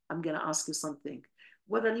Ali, I'm gonna ask you something.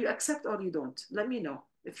 Whether you accept or you don't, let me know.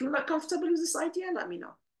 If you're not comfortable with this idea, let me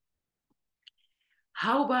know.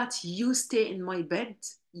 How about you stay in my bed?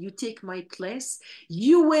 You take my place.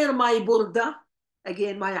 You wear my burda,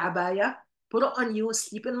 again, my abaya, put it on you,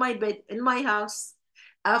 sleep in my bed, in my house.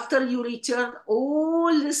 After you return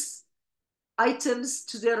all these items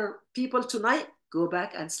to their people tonight, go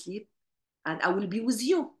back and sleep, and I will be with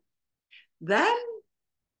you. Then,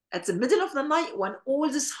 at the middle of the night, when all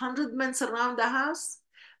these 100 men surround the house,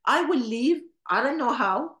 I will leave. I don't know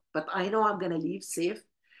how, but I know I'm going to leave safe.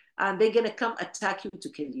 And they're going to come attack you to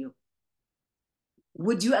kill you.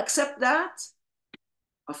 Would you accept that?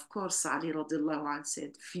 Of course, Ali radiallahu anh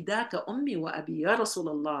said, Fidaka ummi wa abi, ya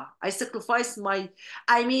Rasulullah. I sacrificed my,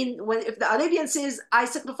 I mean, if the Arabian says, I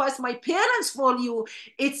sacrificed my parents for you,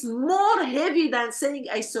 it's more heavy than saying,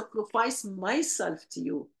 I sacrifice myself to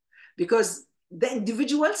you. Because the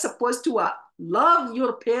individual is supposed to love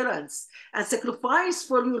your parents and sacrifice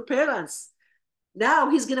for your parents. Now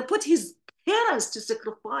he's going to put his parents to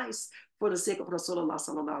sacrifice for the sake of Rasulullah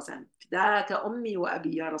sallallahu alaihi wasallam. Fidaka ummi wa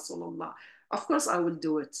abi, ya Rasulullah. Of course, I will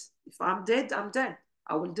do it. If I'm dead, I'm dead.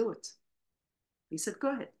 I will do it. He said, go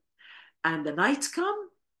ahead. And the night come,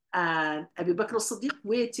 and Abu Bakr as-Siddiq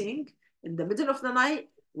waiting in the middle of the night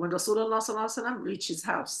when Rasulullah sallallahu alaihi wasallam reached his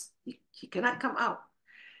house. He cannot come out.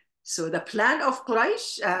 So the plan of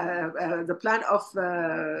Quraysh, the plan of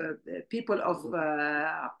people of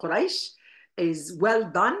Quraysh is well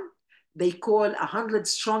done. They call 100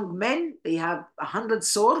 strong men. They have 100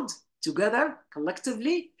 swords together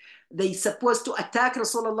collectively. They supposed to attack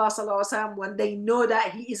Rasulullah sallallahu alaihi wasallam when they know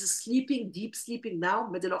that he is sleeping, deep sleeping now,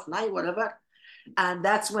 middle of night, whatever. And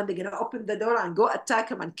that's when they're going to open the door and go attack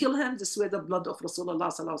him and kill him. This way the blood of Rasulullah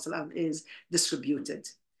sallallahu alaihi wasallam is distributed.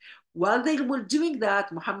 While they were doing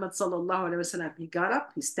that, Muhammad sallallahu alaihi wasallam, he got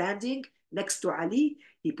up, he's standing next to Ali.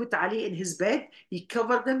 He put Ali in his bed. He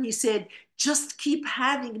covered them. He said, just keep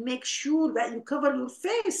make sure that you cover your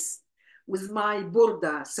face with my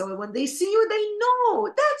burda. So when they see you, they know,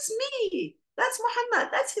 that's me. That's Muhammad.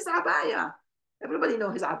 That's his abaya. Everybody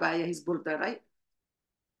know his abaya, his burda, right?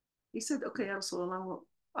 He said, okay, Ya Rasulullah,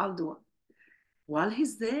 I'll do it. While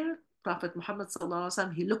he's there, Prophet Muhammad sallallahu alaihi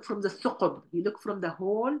wasallam, he looked from the thuqab, he looked from the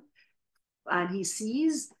hole, and he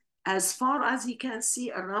sees as far as he can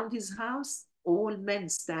see around his house, all men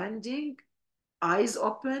standing, eyes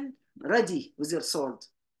open, ready with their sword.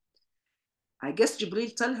 I guess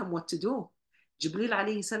Jibreel tell him what to do. Jibreel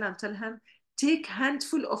alayhi salam tell him, take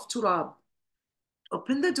handful of turab,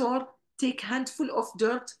 open the door, take handful of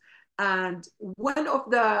dirt, and one of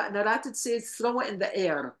the narrated says, throw it in the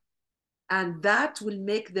air, and that will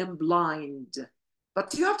make them blind.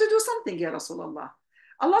 But you have to do something, Ya Rasulullah.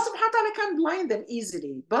 Allah subhanahu wa ta'ala can blind them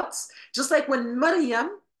easily. But just like when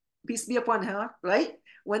Maryam, peace be upon her, right?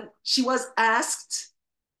 When she was asked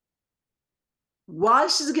while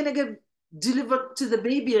she's going to get delivered to the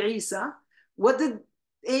baby Isa, what did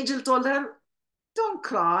angel told her? Don't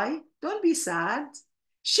cry, don't be sad.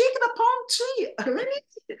 Shake the palm tree.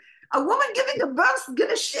 Really? A woman giving a birth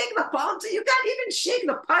gonna shake the palm tree. You can't even shake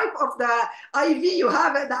the pipe of the IV you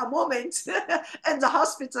have at that moment in the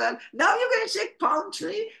hospital. Now you're gonna shake palm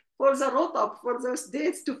tree for the rotab, for those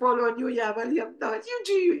dates to follow on you, ya Maryam. No,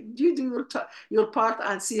 you do your part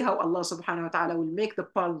and see how Allah subhanahu wa ta'ala will make the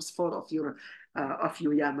palms fall of you,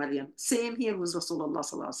 ya Maryam. Same here with Rasulullah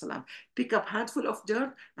sallallahu alaihi wasallam. Pick up handful of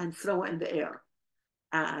dirt and throw it in the air.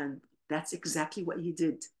 And that's exactly what he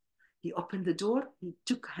did. He opened the door, he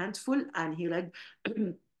took a handful, and he read,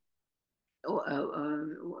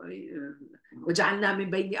 وجعلنا من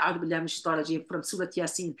بين أعوذ بالله من الشيطان الرجيم from Surah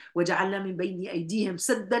Yasin وجعلنا من بين أيديهم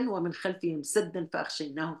سدا ومن خلفهم سدا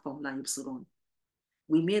فأغشيناهم فهم لا يبصرون.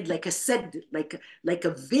 We made like a sed, like a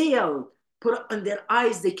veil put on their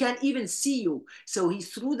eyes. They can't even see you. So he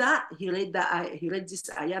threw that. He read this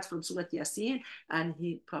ayat from Surah Yasin, and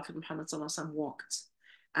Prophet Muhammad sallallahu alaihi wasallam walked.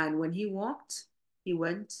 And when he walked, he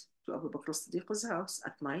went to Abu Bakr as-Siddiq's house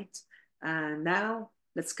at night. And now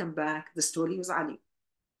let's come back. The story was Ali.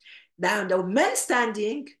 Now the men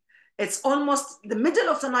standing, it's almost the middle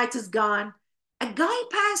of the night is gone. A guy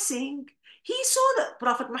passing, he saw the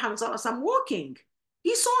Prophet Muhammad sallallahu alaihi wasallam walking.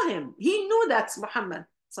 He saw him. He knew that's Muhammad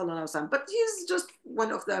sallallahu alaihi wasallam, but he's just one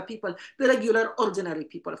of the people, the regular, ordinary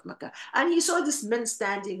people of Mecca. And he saw this men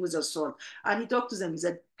standing with a sword, and he talked to them. He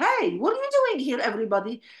said, "Hey, what are you doing here,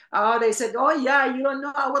 everybody?" They said, "Oh yeah, you don't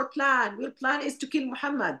know our plan. Our plan is to kill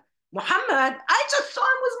Muhammad." Muhammad, I just saw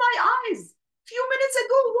him with my eyes a few minutes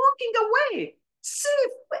ago, walking away. See,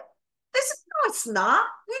 this is no, it's not.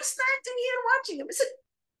 We're standing here watching him. He said,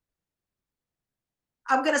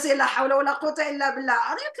 I'm going to say, La hawla wa la quwwata illa billah.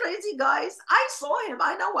 Are you crazy, guys? I saw him.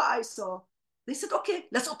 I know what I saw. They said, okay,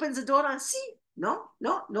 let's open the door and see. No,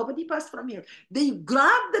 nobody passed from here. They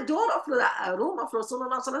grabbed the door of the room of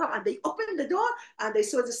Rasulullah and they opened the door and they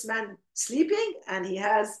saw this man sleeping and he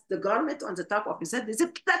has the garment on the top of his head. They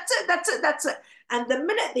said, that's it. And the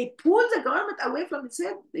minute they pulled the garment away from his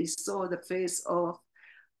head, they saw the face of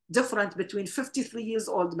different between 53 years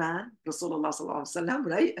old man, Rasulullah sallallahu alaihi wasallam,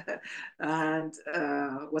 right? And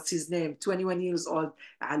what's his name? 21 years old,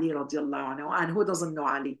 Ali radiallahu anhu. And who doesn't know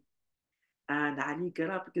Ali? And Ali got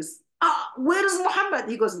up because, where is Muhammad?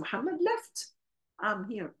 He goes, Muhammad left. I'm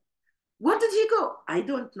here. Where did he go? I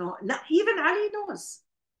don't know. Not even Ali knows.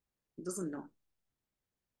 He doesn't know.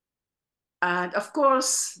 And of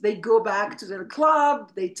course, they go back to their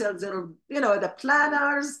club. They tell their, the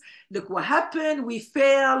planners, look what happened. We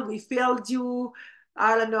failed you.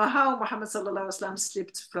 I don't know how Muhammad sallallahu alaihi wasallam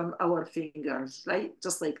slipped from our fingers, right?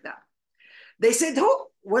 Just like that. They said, oh,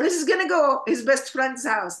 where is he going to go? His best friend's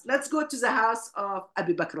house. Let's go to the house of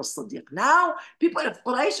Abu Bakr as-Siddiq. Now, people of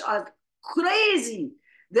Quraysh are crazy.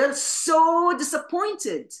 They're so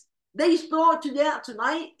disappointed. They thought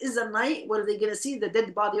tonight is a night where they're going to see the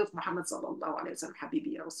dead body of Muhammad sallallahu alaihi wasallam,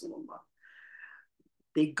 Habibi ya Rasulullah.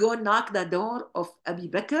 They go knock the door of Abu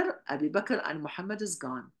Bakr. Abu Bakr and Muhammad is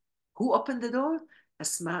gone. Who opened the door?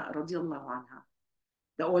 Asma radiallahu anha,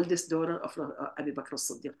 the oldest daughter of Abu Bakr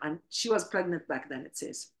as-Siddiq. And she was pregnant back then, it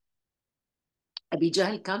says. Abi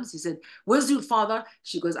Jahl comes, he said, where's your father?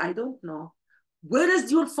 She goes, I don't know. Where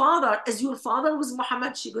is your father? Is your father with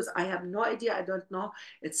Muhammad? She goes, I have no idea, I don't know.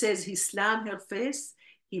 It says he slammed her face,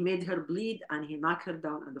 he made her bleed, and he knocked her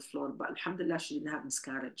down on the floor. But alhamdulillah, she didn't have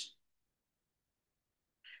miscarriage.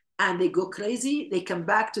 And they go crazy. They come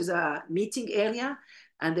back to the meeting area,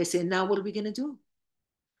 and they say, now what are we going to do?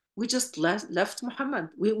 We just left Muhammad.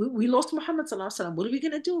 We lost Muhammad sallallahu alaihi wasallam. What are we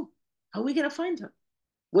going to do? How are we going to find her?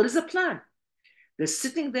 What is the plan? They're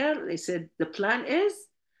sitting there. They said, the plan is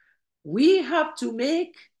we have to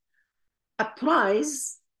make a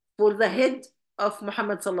prize for the head of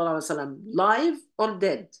Muhammad sallallahu alaihi wasallam, live or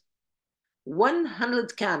dead.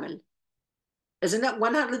 100 camel. Isn't that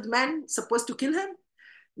 100 men supposed to kill him?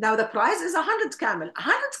 Now the prize is 100 camel. 100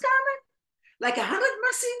 camel? Like 100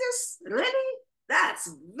 Mercedes? Really?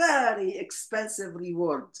 That's very expensive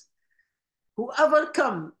reward. Whoever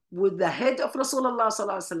come with the head of Rasulullah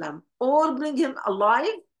sallallahu alaihi wasallam or bring him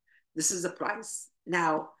alive, this is the price.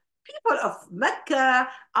 Now, people of Mecca,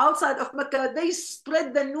 outside of Mecca, they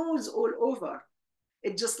spread the news all over.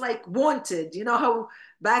 It's just like wanted. You know how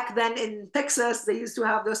back then in Texas, they used to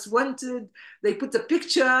have this wanted. They put the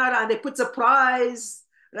picture and they put the prize,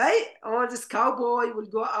 right? Or this cowboy will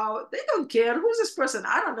go out. They don't care. Who's this person?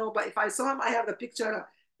 I don't know. But if I saw him, I have the picture.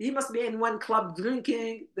 He must be in one club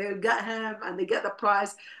drinking. They'll get him and they get the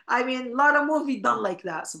prize. I mean, a lot of movies done like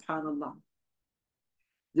that, subhanAllah.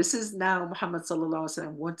 This is now Muhammad sallallahu alaihi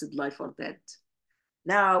wasallam wanted life or dead.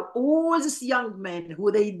 Now, all these young men who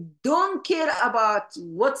they don't care about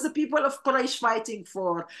what's the people of Quraysh fighting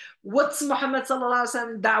for, what's Muhammad sallallahu alaihi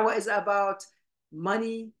wasallam da'wah is about,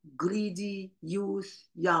 money, greedy, youth,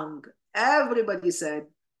 young. Everybody said,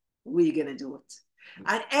 we're going to do it.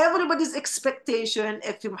 And everybody's expectation,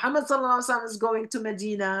 if Muhammad sallallahu alaihi wasallam is going to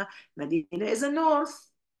Medina, Medina is the north,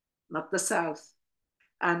 not the south.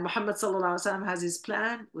 And Muhammad sallallahu alaihi wasallam has his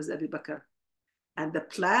plan with Abu Bakr. And the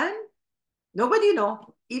plan, nobody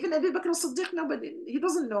know. Even Abu Bakr as-Siddiq, nobody, he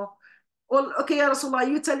doesn't know. Well, okay, Ya Rasulullah,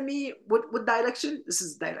 you tell me what direction? This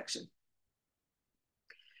is direction.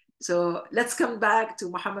 So let's come back to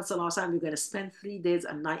Muhammad sallallahu alaihi wasallam. We're going to spend 3 days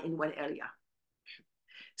and night in one area.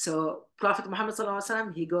 So Prophet Muhammad sallallahu alaihi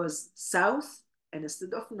wasallam, he goes south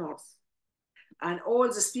instead of north. And all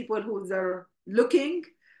these people who they're looking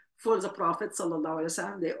for the Prophet sallallahu alaihi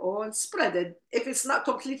wasallam, they all spread it. If it's not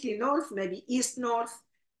completely north, maybe east north,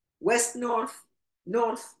 west north,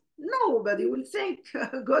 north. Nobody will think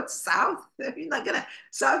go south. You're not gonna,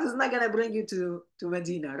 south is not gonna bring you to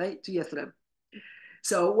Medina, right? To Yathrib.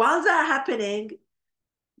 So while that happening,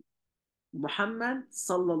 Muhammad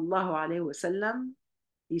sallallahu alaihi wasallam,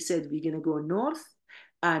 he said, we're gonna go north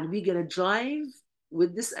and we're gonna drive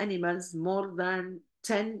with these animals more than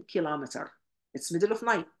 10 kilometers. It's middle of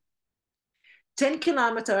night. 10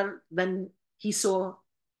 kilometers, then he saw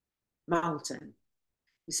mountain.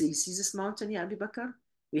 He said, you see this mountain, Ya Abu Bakr?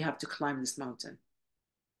 We have to climb this mountain.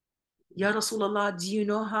 Ya Rasulullah, do you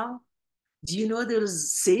know how? Do you know there is a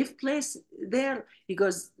safe place there? He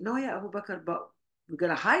goes, no, Ya Abu Bakr, but we're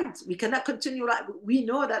going to hide. We cannot continue. We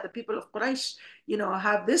know that the people of Quraysh,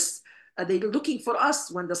 have this. They're looking for us.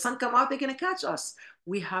 When the sun comes out, they're going to catch us.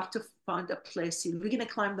 We have to find a place here. We're going to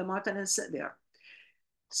climb the mountain and sit there.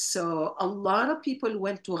 So a lot of people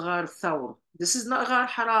went to Ghar Thawr. This is not Ghar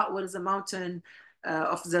Hira, where is the mountain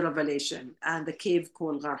of the revelation and the cave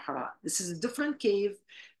called Ghar Hira. This is a different cave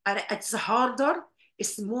and it's harder.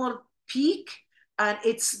 It's more peak and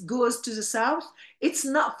it goes to the south. It's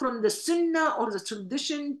not from the sunnah or the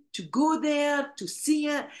tradition to go there to see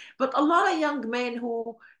it, but a lot of young men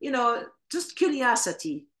who, just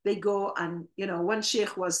curiosity, they go and, one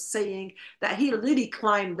sheikh was saying that he really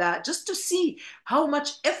climbed that just to see how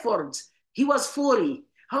much effort. He was 40.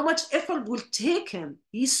 How much effort will take him?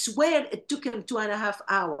 He swear it took him 2.5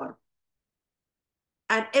 hours.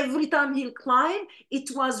 And every time he'll climb, it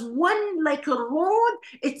was one like a road.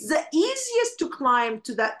 It's the easiest to climb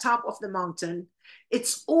to that top of the mountain.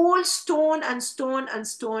 It's all stone and stone and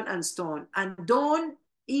stone and stone. And don't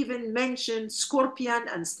even mention scorpion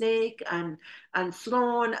and snake and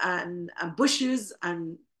thorn and bushes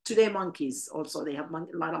and today monkeys. Also, they have a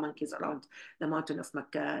lot of monkeys around the mountain of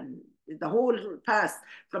Mecca and the whole path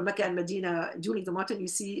from Mecca and Medina. During the mountain, you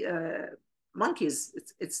see monkeys.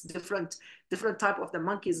 It's different type of the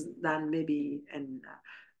monkeys than maybe in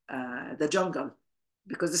the jungle,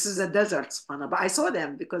 because this is a desert, but I saw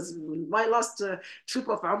them because my last trip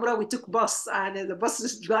of Umrah, we took bus and the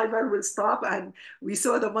bus driver will stop and we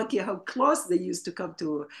saw the monkey, how close they used to come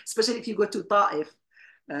to, especially if you go to Ta'if,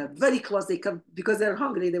 very close they come because they're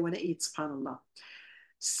hungry, they want to eat, subhanAllah.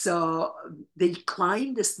 So they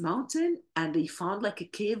climbed this mountain and they found like a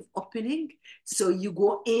cave opening. So you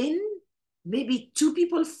go in, maybe two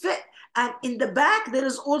people fit, and in the back there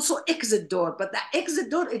is also exit door, but the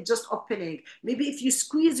exit door is just opening. Maybe if you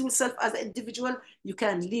squeeze yourself as an individual, you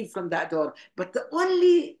can leave from that door. But the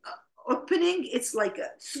only opening, it's like a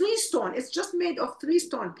 3 stone. It's just made of 3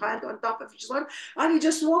 stone piled on top of each other, and you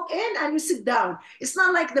just walk in and you sit down. It's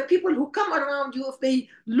not like the people who come around you, if they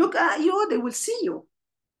look at you, they will see you.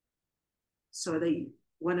 So they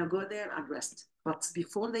want to go there and rest. But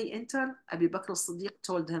before they enter, Abu Bakr as-Siddiq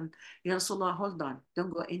told him, Ya Rasulullah, hold on,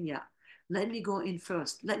 don't go in yet. Let me go in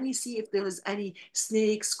first. Let me see if there is any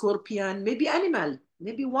snake, scorpion, maybe animal,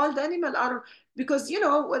 maybe wild animal, or because, you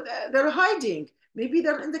know, they're hiding. Maybe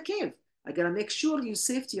they're in the cave. I gotta make sure you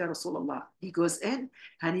safety, Ya Rasulullah. He goes in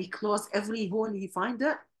and he closed every hole he find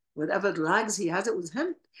it, whatever rags he has it with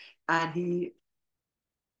him, and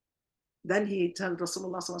then he told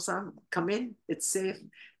Rasulullah, come in, it's safe.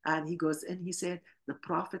 And he goes in, he said, the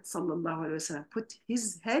Prophet put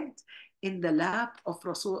his head in the lap of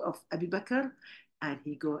Abu Bakr, and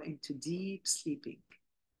he go into deep sleeping.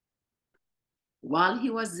 While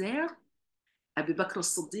he was there, Abu Bakr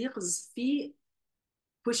as-Siddiq's feet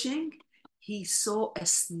pushing, he saw a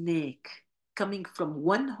snake coming from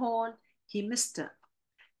one hole, he missed it.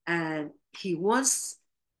 And he wants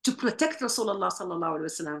to protect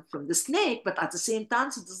Rasulullah from the snake, but at the same time,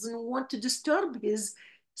 he doesn't want to disturb his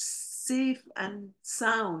safe and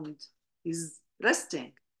sound. He's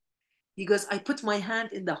resting. He goes, I put my hand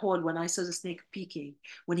in the hole when I saw the snake peeking.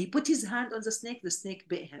 When he put his hand on the snake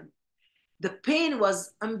bit him. The pain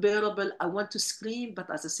was unbearable. I want to scream, but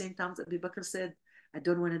at the same time, Abu Bakr said, I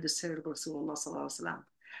don't want to disturb Rasulullah.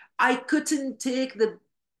 I couldn't take the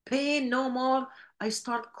pain no more. I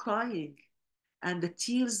start crying. And the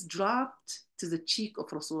tears dropped to the cheek of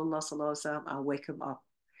Rasulullah and wake him up.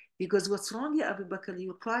 He goes, what's wrong, Ya Abu Bakr?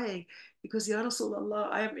 You're crying. Because, Ya Rasulullah,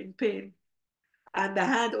 I am in pain. And the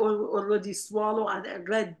hand already swallowed and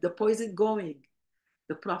read the poison going.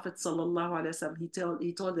 The Prophet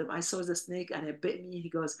he told him, I saw the snake and it bit me. He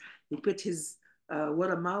goes, he put his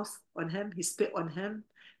water mouth on him, he spit on him,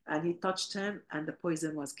 and he touched him, and the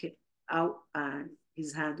poison was kicked out and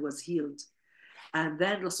his hand was healed. And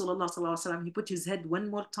then Rasulullah he put his head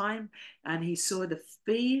one more time and he saw the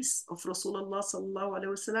face of Rasulullah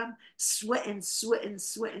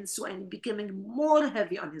sweating, becoming more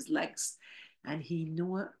heavy on his legs. And he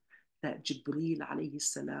knew that Jibreel alayhi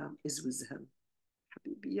salam is with him.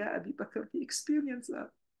 Habibi, ya Abu Bakr, he experienced that.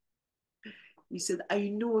 He said, I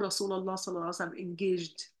know Rasulullah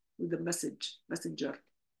engaged with the messenger,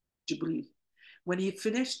 Jibreel. When he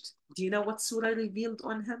finished, do you know what surah revealed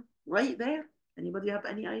on him? Right there. Anybody have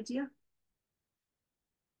any idea?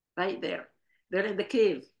 Right there. They're in the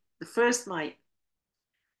cave, the first night.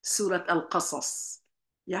 Surah Al-Qasas.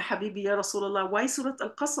 Ya Habibi, Ya Rasulullah. Why Surah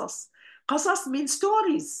Al-Qasas? Qasas means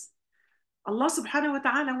stories. Allah subhanahu wa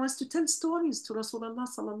ta'ala wants to tell stories to Rasulullah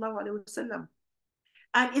sallallahu alayhi wa sallam.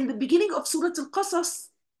 And in the beginning of Surah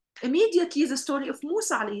Al-Qasas, immediately the story of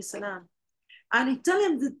Musa alayhi salam. And he tell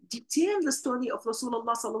him the story of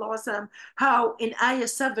Rasulullah sallallahu alaihi wasallam, how in ayah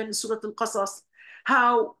 7 Surah Al-Qasas,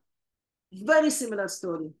 how very similar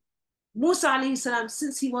story. Musa alayhi salam,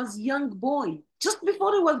 since he was young boy, just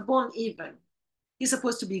before he was born even, he's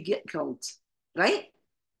supposed to be get killed, right?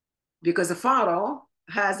 Because the Pharaoh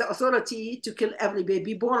has the authority to kill every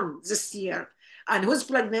baby born this year. And who's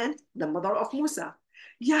pregnant? The mother of Musa.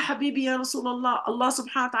 Ya Habibi, Ya Rasulullah, Allah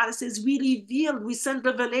subhanahu wa ta'ala says, we send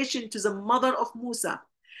revelation to the mother of Musa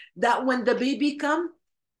that when the baby come,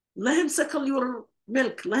 let him suckle your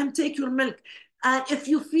milk, let him take your milk. And if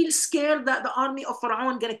you feel scared that the army of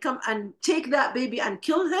Pharaoh gonna come and take that baby and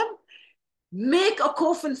kill him, make a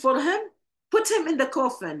coffin for him, put him in the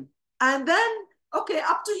coffin. And then, okay,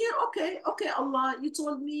 up to here, okay, Allah, you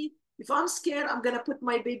told me If I'm scared, I'm going to put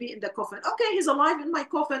my baby in the coffin. Okay, he's alive in my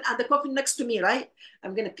coffin and the coffin next to me, right?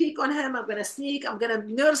 I'm going to peek on him. I'm going to sneak. I'm going to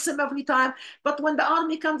nurse him every time. But when the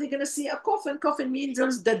army comes, they're going to see a coffin. Coffin means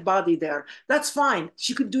there's dead body there. That's fine.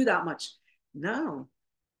 She could do that much. No.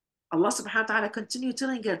 Allah subhanahu wa ta'ala continue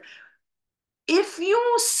telling her, if you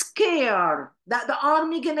scare that the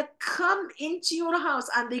army gonna come into your house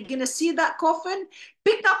and they're gonna see that coffin,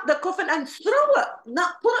 pick up the coffin and throw it.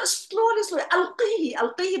 Not put it slowly, slowly. Alqihi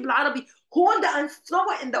بالعربي. Hold it and throw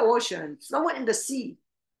it in the ocean. Throw it in the sea.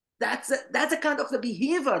 That's a kind of the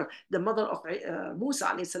behavior the mother of Musa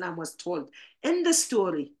alayhi salam was told in the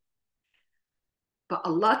story. But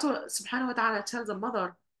Allah subhanahu wa ta'ala tells the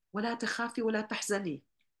mother, وَلَا تَخَافِي وَلَا تَحْزَنِي.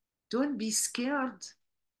 Don't be scared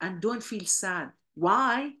and don't feel sad.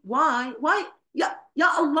 Why? Ya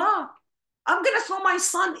Allah, I'm going to throw my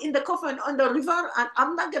son in the coffin on the river and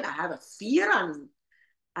I'm not going to have a fear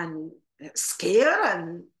and scare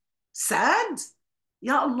and sad.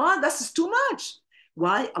 Ya Allah, that's too much.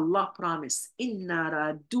 Why? Allah promised, إِنَّا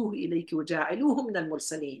رَادُّوهُ إِلَيْكِ وَجَاعِلُوهُ مِنَ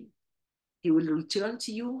الْمُرْسَلِينَ. He will return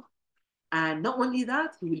to you, and not only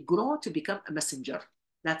that, he will grow to become a messenger.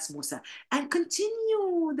 That's Musa. And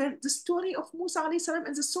continue the story of Musa alayhi salam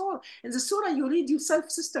in the surah. In the surah, you read yourself,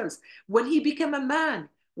 sisters. When he became a man,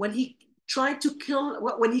 when he tried to kill,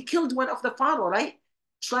 when he killed one of the Pharaoh, right?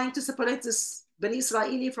 Trying to separate this Bani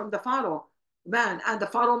Israeli from the Pharaoh man, and the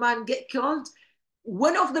Pharaoh man get killed.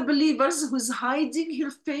 One of the believers who's hiding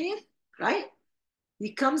her faith, right?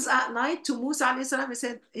 He comes at night to Musa alayhi salam. He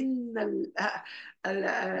said, in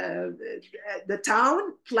the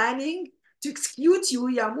town planning to execute you,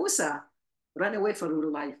 Ya Musa. Run away for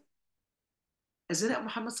your life. Isn't it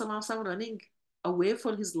Muhammad sallallahu alaihi wasallam running away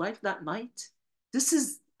for his life that night? This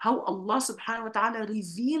is how Allah subhanahu wa ta'ala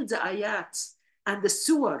revealed the ayat and the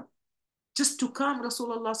surah just to calm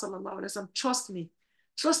Rasulullah sallallahu alaihi wasallam. Trust me.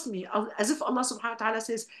 As if Allah subhanahu wa ta'ala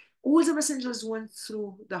says, all the messengers went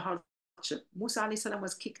through the hardship. Musa alayhi salam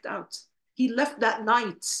was kicked out. He left that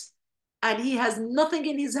night and he has nothing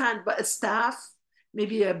in his hand but a staff,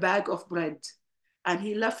 maybe a bag of bread. And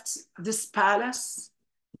he left this palace,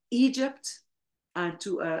 Egypt, and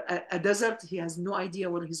to a desert. He has no idea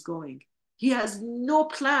where he's going. He has no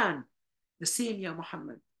plan. The same, Ya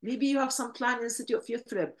Muhammad. Maybe you have some plan in the city of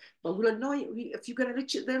Yathrib, but we don't know if you're going to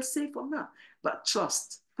reach it there safe or not. But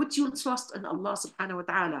trust. Put your trust in Allah subhanahu wa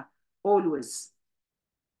ta'ala always.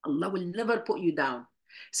 Allah will never put you down.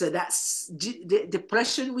 So that's the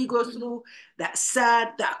depression we go through, that sad,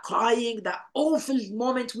 that crying, that awful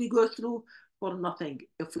moment we go through for nothing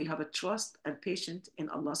if we have a trust and patience in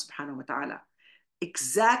Allah subhanahu wa ta'ala.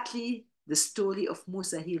 Exactly the story of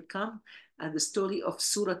Musa here come, and the story of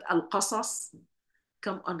Surah Al-Qasas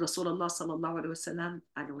come on Rasulullah sallallahu alaihi wasallam.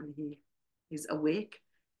 And when he is awake,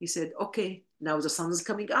 he said, okay, now the sun is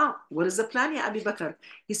coming out. What is the plan, Ya Abu Bakr?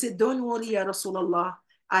 He said, don't worry, Ya Rasulullah.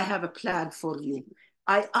 I have a plan for you.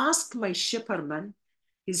 I asked my shepherdman,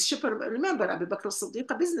 his shepherd, remember Abu Bakr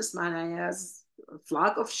as-Siddiq, a businessman, he has a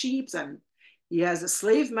flock of sheep, and he has a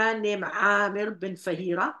slave man named Amir bin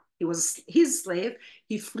Fahira. He was his slave.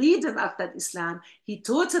 He freed him after Islam. He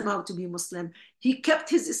taught him how to be Muslim. He kept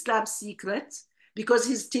his Islam secret because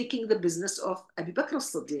he's taking the business of Abu Bakr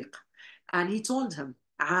as-Siddiq. And he told him,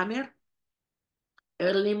 Amir,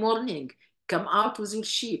 early morning, come out with your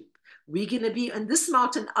sheep. We're going to be on this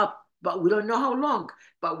mountain up, but we don't know how long.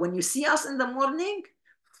 But when you see us in the morning,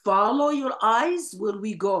 follow your eyes where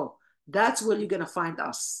we go. That's where you're going to find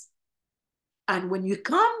us. And when you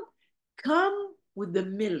come with the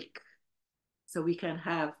milk so we can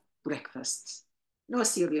have breakfast. No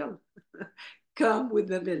cereal. Come with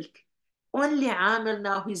the milk. Only Amir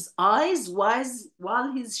now, his eyes was,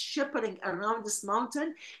 while he's shepherding around this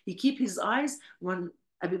mountain, he keep his eyes when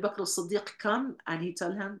Abu Bakr as-Siddiq come and he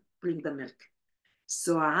tell him, bring the milk.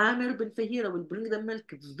 So Amir bin Fahira will bring the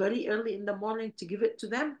milk very early in the morning to give it to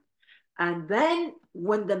them. And then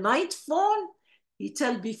when the night fall, he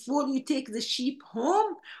tell, before you take the sheep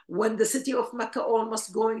home, when the city of Mecca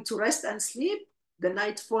almost going to rest and sleep, the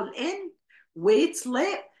night fall in, wait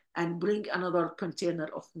late, and bring another container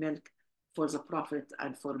of milk for the Prophet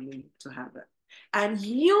and for me to have it. And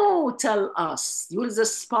you tell us, you're the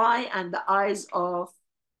spy and the eyes of,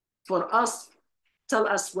 for us, tell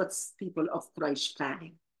us what's people of Quraysh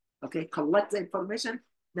planning. Okay, collect the information.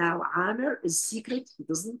 Now Amir is secret, he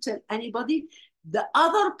doesn't tell anybody. The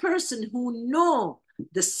other person who know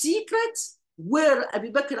the secret where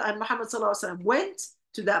Abu Bakr and Muhammad sallallahu alaihi wasallam went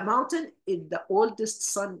to that mountain is the oldest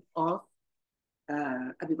son of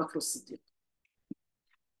Abu Bakr as-Siddiq.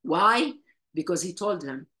 Why? Because he told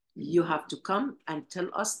him, you have to come and tell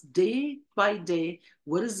us day by day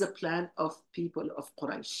what is the plan of people of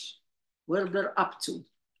Quraysh. where they're up to.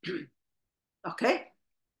 Okay?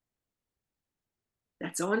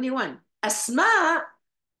 That's the only one. Asma,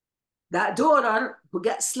 that daughter who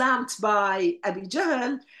got slammed by Abi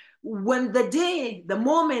Jahl, when the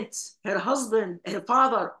moment her husband, her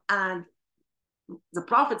father, and the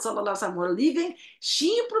Prophet ﷺ were leaving,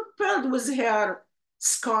 she prepared with her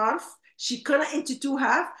scarf. She cut it into two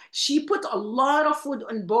half. She put a lot of food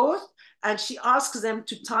on both, and she asked them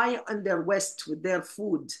to tie on their waist with their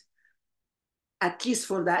food, at least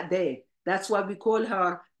for that day. That's why we call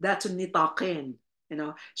her Datun Nitaqin. You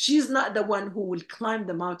know, she's not the one who will climb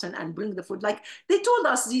the mountain and bring the food. Like they told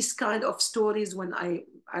us these kind of stories when I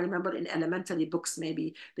remember in elementary books,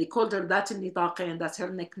 maybe they called her Datun Nitaqin. That's her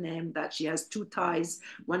nickname, that she has two ties.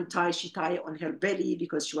 One tie she tie on her belly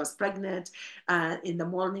because she was pregnant. And in the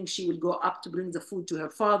morning, she will go up to bring the food to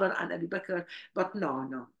her father and Abu Bakr. But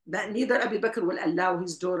no, that neither Abu Bakr will allow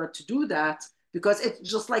his daughter to do that, because it's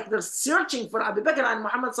just like they're searching for Abu Bakr and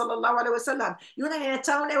Muhammad sallallahu alaihi wasallam. You're not in a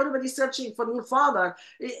town, everybody's searching for your father.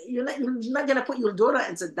 You're not going to put your daughter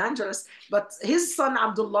into dangerous, but his son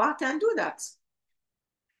Abdullah can do that.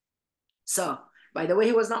 So, by the way,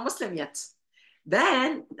 he was not Muslim yet.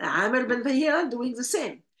 Then Amir bin Fahira doing the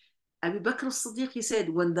same. Abu Bakr as-Siddiq, he said,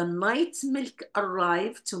 when the night milk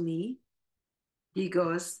arrived to me, he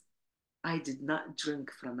goes, I did not drink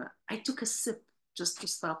from it. I took a sip just to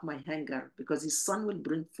stop my hunger, because his son will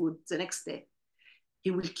bring food the next day.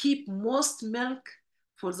 He will keep most milk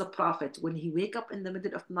for the Prophet. When he wake up in the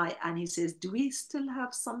middle of the night and he says, do we still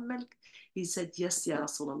have some milk? He said, yes, Ya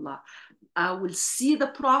Rasulullah. I will see the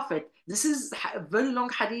Prophet. This is a very long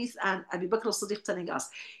hadith, and Abu Bakr as-Siddiq telling us,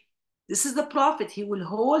 this is the Prophet. He will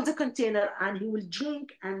hold the container and he will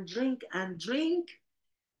drink and drink and drink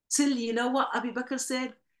till, you know what Abu Bakr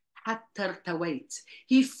said?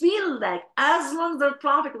 He feel like as long as the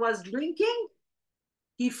Prophet was drinking,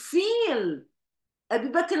 he feel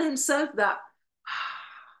Abu Bakr himself that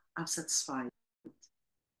I'm satisfied.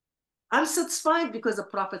 I'm satisfied because the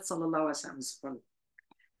Prophet sallallahu alaihi wasallam is full.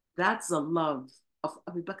 That's the love of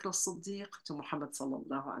Abu Bakr as-Siddiq to Muhammad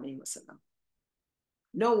sallallahu alaihi wasallam.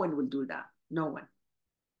 No one will do that. No one.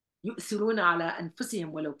 يؤثرون على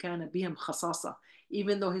أنفسهم ولو كان بهم خصاصة.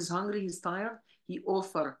 Even though he's hungry, he's tired, he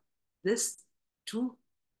offer this to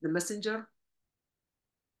the messenger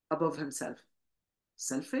above himself.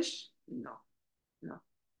 Selfish? No.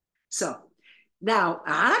 So now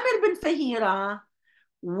Amir bin Fahira,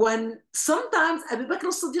 when sometimes Abu Bakr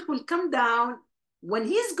as-Siddiq will come down, when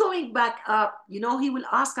he's going back up, you know, he will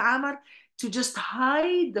ask Amr to just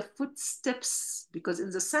hide the footsteps, because in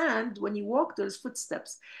the sand, when you walk, there's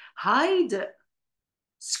footsteps. Hide,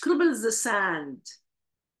 scribbles the sand.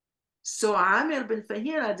 So Amir bin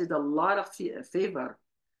Fahira did a lot of favor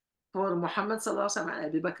for Muhammad sallallahu alaihi wasallam and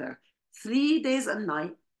Abu Bakr. 3 days and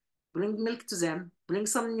night, bring milk to them, bring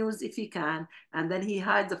some news if he can, and then he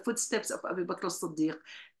had the footsteps of Abu Bakr as-Siddiq.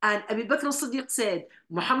 And Abu Bakr as-Siddiq said,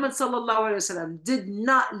 Muhammad sallallahu alaihi wasallam did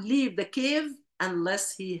not leave the cave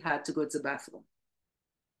unless he had to go to the bathroom.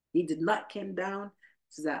 He did not come down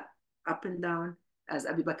to that up and down as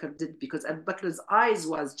Abu Bakr did, because Abu Bakr's eyes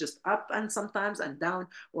was just up and sometimes and down,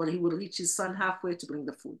 or he would reach his son halfway to bring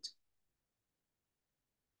the food.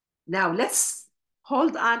 Now let's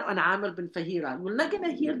hold on Amr bin Fahira. We're not going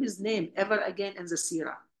to hear his name ever again in the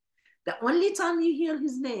Sirah. The only time you hear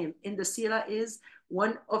his name in the Sirah is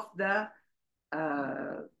one of the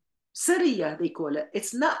Syria, they call it.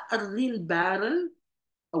 It's not a real battle,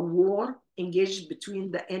 a war engaged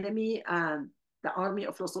between the enemy and the army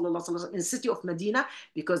of Rasulullah in the city of Medina,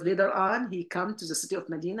 because later on he come to the city of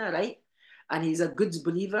Medina, right? And he's a good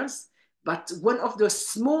believers. But one of the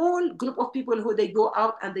small group of people who they go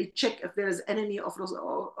out and they check if there is enemy of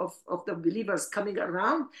the believers coming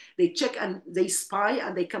around, they check and they spy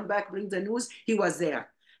and they come back, bring the news, he was there.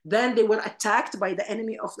 Then they were attacked by the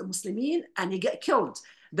enemy of the Muslimin and he get killed.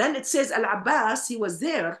 Then it says Al-Abbas, he was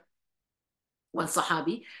there, one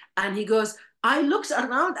Sahabi, and he goes, I looked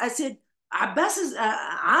around, I said, Abbas is,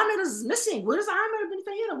 Amir is missing. Where's Amir bin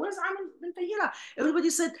Fahira? Where's Amir bin Fahira? Everybody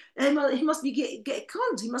said, he must be get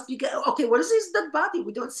killed. He must be okay, where is his dead body?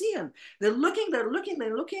 We don't see him. They're looking.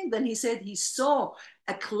 Then he said he saw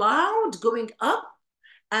a cloud going up,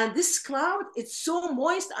 and this cloud, it's so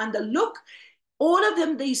moist, and the look, all of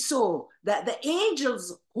them, they saw that the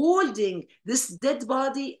angels holding this dead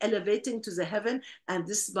body elevating to the heaven, and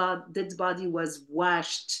this dead body was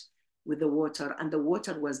washed with the water, and the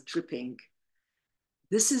water was dripping.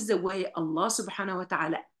 This is the way Allah subhanahu wa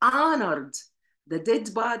ta'ala honored the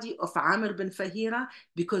dead body of Amr bin Fahira,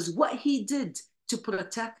 because what he did to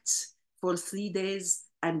protect for 3 days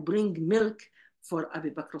and bring milk for Abu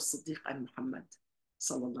Bakr as-Siddiq and Muhammad.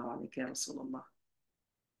 Sallallahu alayhi ya Rasulullah.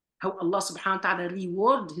 How Allah subhanahu wa ta'ala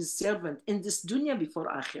reward his servant in this dunya before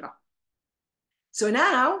akhirah. So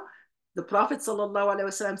now the Prophet sallallahu alaihi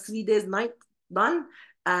wasallam 3 days night done,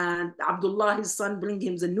 and Abdullah his son bring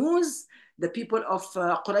him the news. The people of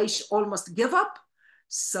Quraysh almost give up.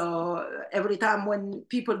 So every time when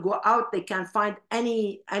people go out, they can't find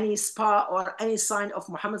any spot or any sign of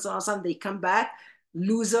Muhammad sallallahu alaihi wasallam. They come back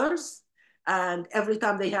losers, and every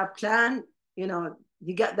time they have plan,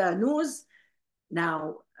 you get the news.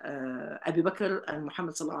 Now Abu Bakr and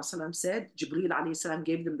Muhammad sallallahu alaihi wasallam said, Jibreel alayhi salam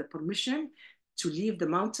gave them the permission to leave the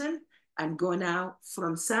mountain and go now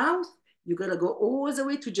from south. You gotta go all the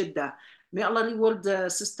way to Jeddah. May Allah reward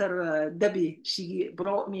Sister Debbie. She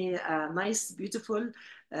brought me a nice, beautiful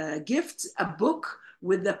gift, a book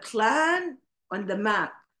with the plan on the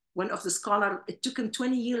map. One of the scholar, it took him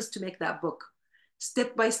 20 years to make that book.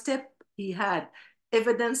 Step by step, he had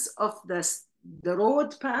evidence of the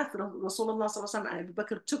road path Rasulullah and Abu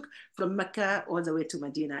Bakr took from Mecca all the way to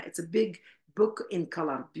Medina. It's a big book in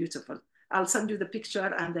color, beautiful. I'll send you the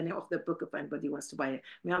picture and the name of the book if anybody wants to buy it.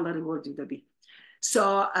 May Allah reward you, Debbie.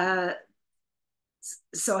 So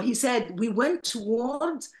he said, we went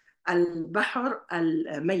toward Al-Bahr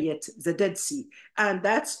Al-Mayyit, the Dead Sea. And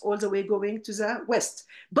that's all the way going to the west.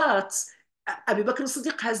 But Abu Bakr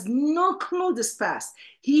as-Siddiq has no clue this past.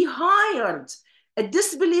 He hired a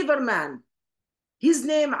disbeliever man. His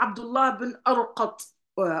name, Abdullah bin Urqat,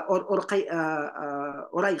 or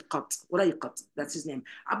Urayqat, that's his name.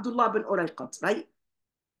 Abdullah bin Urayqat, right?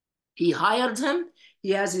 He hired him,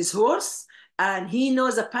 he has his horse, and he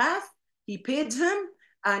knows a path, he paid him,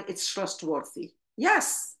 and it's trustworthy.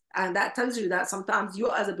 Yes, and that tells you that sometimes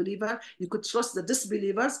you as a believer, you could trust the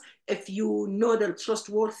disbelievers. If you know they're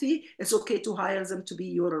trustworthy, it's okay to hire them to be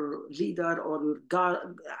your leader or your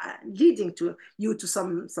guard, leading to you to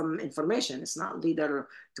some information. It's not leader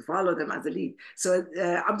to follow them as a lead. So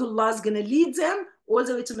Abdullah is going to lead them all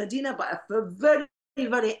the way to Medina, but a very,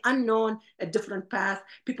 very unknown, a different path.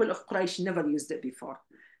 People of Quraysh never used it before.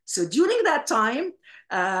 So during that time,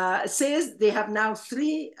 it says they have now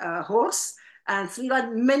 3 horse, and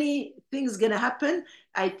many things gonna happen.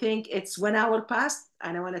 I think it's 1 hour past,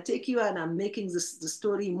 and I want to take you, and I'm making the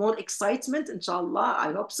story more excitement, inshallah.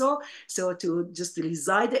 I hope so. So to just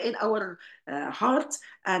reside in our heart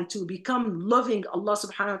and to become loving Allah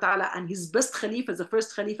subhanahu wa ta'ala and his best Khalifa, the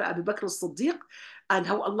first Khalifa, Abu Bakr as-Siddiq, and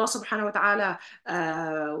how Allah subhanahu wa ta'ala,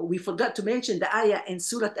 we forgot to mention the ayah in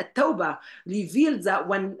Surah At-Tawbah revealed that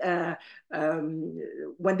when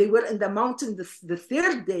they were in the mountain the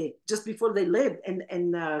 3rd day, just before they lived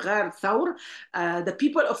in Ghar Thawr, the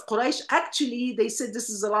people of Quraysh, actually, they said, this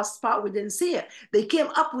is the last spot, we didn't see it. They came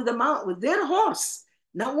up with the mount with their horse,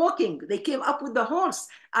 not walking. They came up with the horse.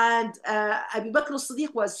 And Abu Bakr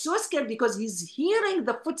as-Siddiq was so scared because he's hearing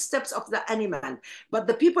the footsteps of the animal. But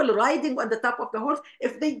the people riding on the top of the horse,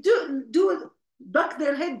 if they do duck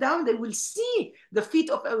their head down, they will see the feet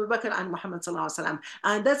of Abu Bakr and Muhammad sallallahu alaihi wasallam.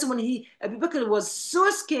 And that's when Abu Bakr was so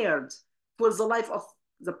scared for the life of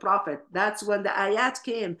the Prophet. That's when the ayat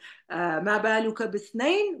came. ما بالك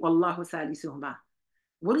باثنين والله ثالثهما.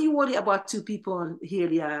 What do you worry about 2 people here,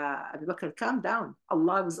 ya Abu Bakr? Calm down.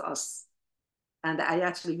 Allah was us. And the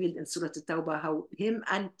ayat revealed in Surah At-Tawbah how him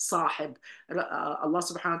and Sahib, Allah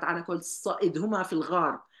subhanahu wa ta'ala called صَائِدْهُمَا فِي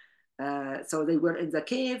الْغَارِ. So they were in the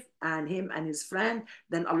cave, and him and his friend.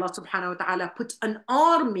 Then Allah subhanahu wa ta'ala put an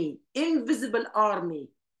army, invisible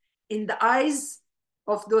army, in the eyes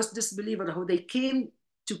of those disbelievers who they came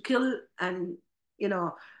to kill and,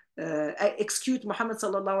 execute Muhammad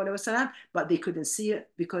sallallahu alaihi wasallam, but they couldn't see it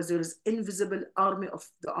because there is invisible army of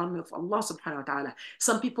Allah subhanahu wa ta'ala.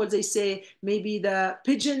 Some people, they say maybe the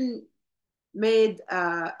pigeon made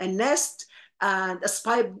a nest, and a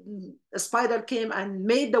spider came and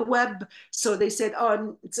made the web. So they said,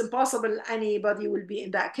 oh, it's impossible anybody will be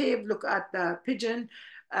in that cave. Look at the pigeon.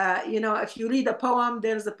 If you read a poem,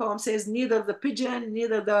 there's a poem says neither the pigeon,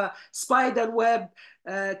 neither the spider web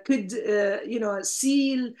could,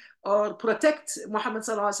 seal or protect Muhammad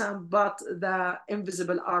sallallahu alaihi wasallam, but the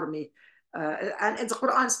invisible army. And in the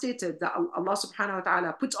Quran stated that Allah subhanahu wa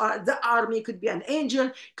ta'ala put the army, could be an angel,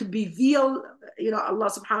 could be veil. Allah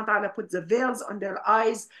subhanahu wa ta'ala put the veils on their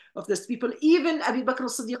eyes of those people. Even Abu Bakr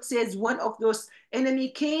as-Siddiq says one of those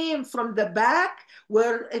enemy came from the back,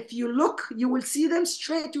 where if you look, you will see them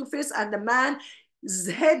straight to your face, and the man's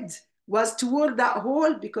head was toward that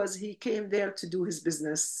hole because he came there to do his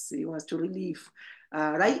business. He wants to relieve,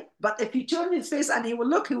 right? But if he turn his face and he will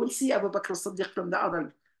look, he will see Abu Bakr as-Siddiq from the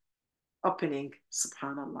other opening,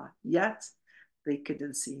 subhanallah. Yet they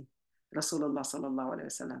couldn't see. Rasulullah sallallahu alayhi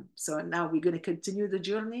wasallam. So now we're going to continue the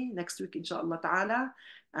journey next week, inshallah ta'ala.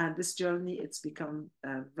 And this journey, it's become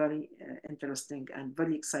very interesting and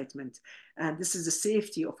very excitement. And this is the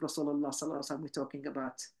safety of Rasulullah sallallahu alayhi wasallam we're talking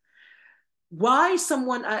about. Why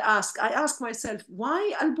I ask myself,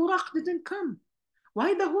 why Al-Buraq didn't come?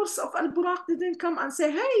 Why the horse of Al-Buraq didn't come and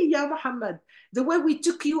say, hey, Ya Muhammad, the way we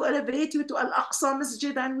took you, elevated you to Al-Aqsa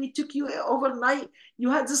Masjid, and we took you overnight, you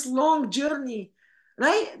had this long journey,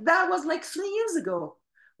 right? That was like 3 years ago.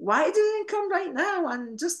 Why didn't it come right now?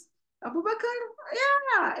 And just Abu Bakr,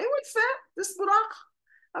 yeah, it would fit this Buraq.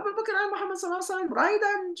 Abu Bakr and Muhammad sallallahu alaihi wasallam, right?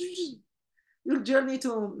 And your journey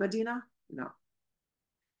to Medina? No.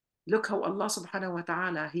 Look how Allah subhanahu wa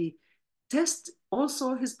ta'ala, He tests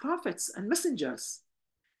also His prophets and messengers.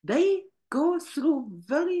 They go through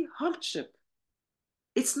very hardship.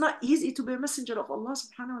 It's not easy to be a messenger of Allah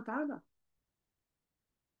subhanahu wa ta'ala.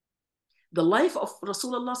 The life of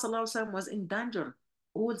Rasulullah sallallahu alaihi wasallam was in danger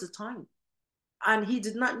all the time. And he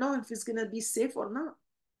did not know if he's going to be safe or not.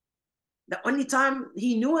 The only time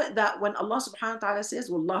he knew it, that when Allah subhanahu wa ta'ala says,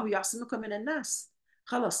 Wallahu ya'simuka min al-nas.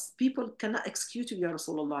 Khalas, people cannot execute you, Ya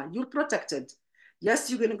Rasulullah. You're protected. Yes,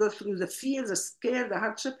 you're going to go through the fear, the scare, the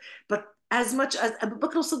hardship, but as much as Abu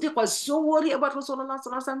Bakr as-Siddiq was so worried about Rasulullah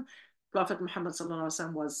sallallahu alaihi wasallam, Prophet Muhammad sallallahu alaihi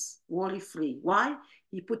wasallam was worry-free. Why?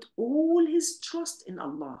 He put all his trust in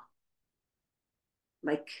Allah.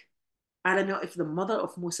 Like, I don't know if the mother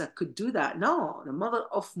of Musa could do that. No, the mother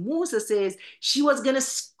of Musa says she was going to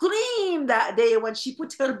scream that day when she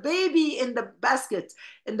put her baby in the basket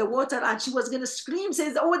in the water, and she was going to scream,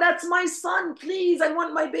 says, oh, that's my son, please, I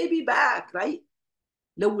want my baby back, right?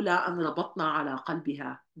 لولا أن ربطنا على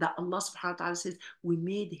قلبها, that Allah subhanahu wa ta'ala says, we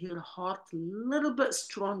made her heart a little bit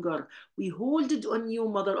stronger. We hold it on you,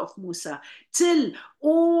 mother of Musa, till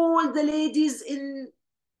all the ladies in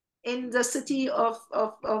the city of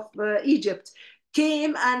Egypt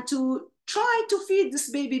came and to try to feed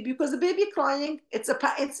this baby, because the baby crying, it's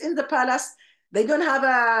in the palace. They don't have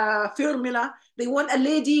a formula. They want a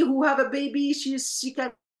lady who have a baby. She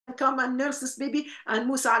can come and nurse this baby. And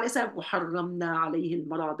Musa alayhi salam, وَحَرَّمْنَا عَلَيْهِ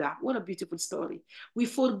الْمَرَاضِعَ. What a beautiful story. We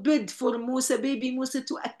forbid for Musa, baby Musa,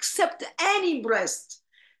 to accept any breast.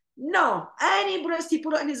 No, any breast he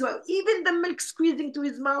put in his mouth, even the milk squeezing to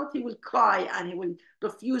his mouth, he will cry and he will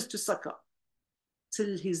refuse to suck up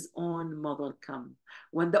till his own mother come.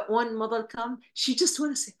 When the own mother come, she just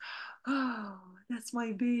want to say, oh, that's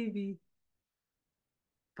my baby.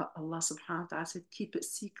 But Allah subhanahu wa ta'ala said, keep it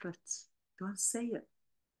secret. Don't say it.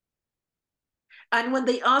 And when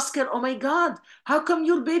they ask her, oh my God, how come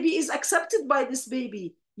your baby is accepted by this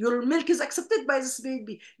baby? Your milk is accepted by this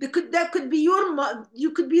baby. That could be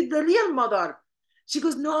you could be the real mother. She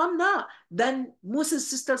goes, no, I'm not. Then Musa's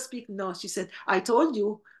sister speak. No, she said, I told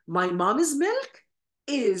you, my mom's milk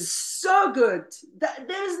is so good that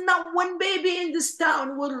there's not one baby in this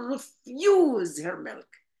town will refuse her milk.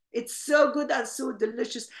 It's so good and so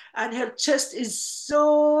delicious. And her chest is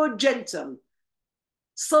so gentle.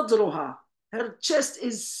 Sadruha. Her chest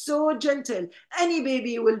is so gentle. Any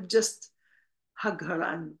baby will just hug her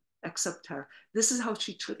and accept her. This is how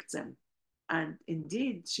she tricked them. And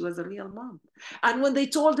indeed, she was a real mom. And when they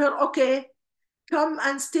told her, okay, come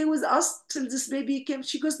and stay with us till this baby came,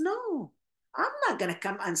 she goes, no, I'm not going to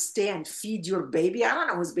come and stay and feed your baby. I don't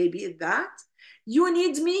know whose baby is that. You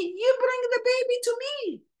need me, you bring the baby to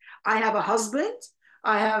me. I have a husband.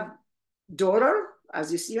 I have daughter,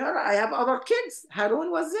 as you see her. I have other kids.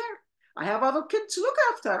 Harun was there. I have other kids to look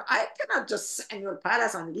after. I cannot just sit in your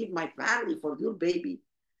palace and leave my family for your baby.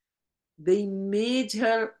 They made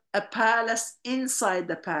her a palace inside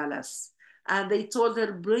the palace. And they told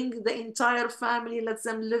her, bring the entire family, let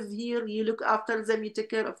them live here. You look after them, you take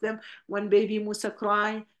care of them. When baby Musa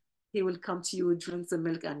cry, he will come to you, drink the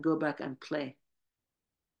milk and go back and play.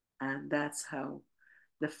 And that's how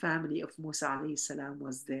the family of Musa alayhi salam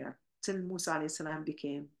was there till Musa alayhi salam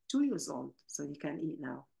became 2 years old. So he can eat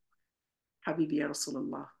now. Habibi ya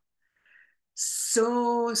Rasulullah.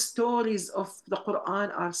 So stories of the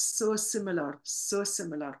Quran are so similar, so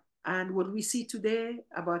similar. And what we see today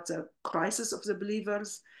about the crisis of the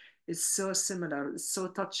believers is so similar, it's so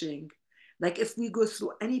touching. Like if we go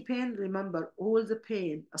through any pain, remember all the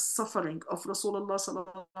pain, the suffering of Rasulullah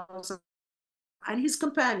sallallahu alaihi wasallam and his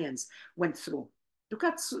companions went through. Look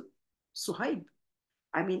at Suhaib.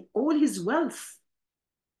 I mean, all his wealth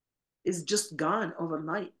is just gone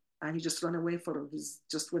overnight. And he just ran away for his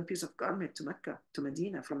just one piece of garment to Mecca, to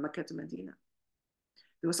Medina, from Mecca to Medina.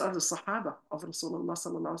 Those are the Sahaba of Rasulullah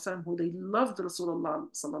sallallahu alaihi wasallam, who they loved Rasulullah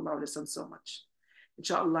sallallahu alaihi wasallam so much.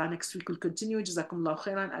 Inshallah, next week we'll continue. Jazakumullah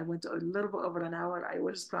khairan. I went a little bit over an hour. I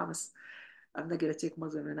always promise. I'm not going to take more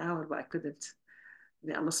than an hour, but I couldn't.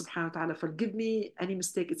 May Allah subhanahu wa ta'ala forgive me. Any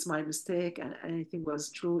mistake, it's my mistake. And anything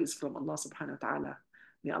was true is from Allah subhanahu wa ta'ala.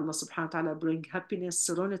 May Allah subhanahu wa ta'ala bring happiness,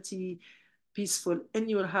 serenity, peaceful in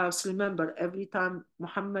your house. Remember, every time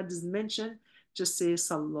Muhammad is mentioned, just say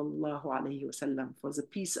Sallallahu Alaihi Wasallam for the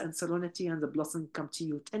peace and serenity and the blessing come to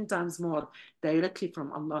you 10 times more directly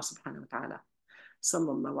from Allah subhanahu wa ta'ala.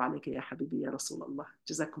 Sallallahu alayka ya habibi ya Rasulullah.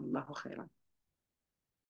 Jazakum Allahu khairan.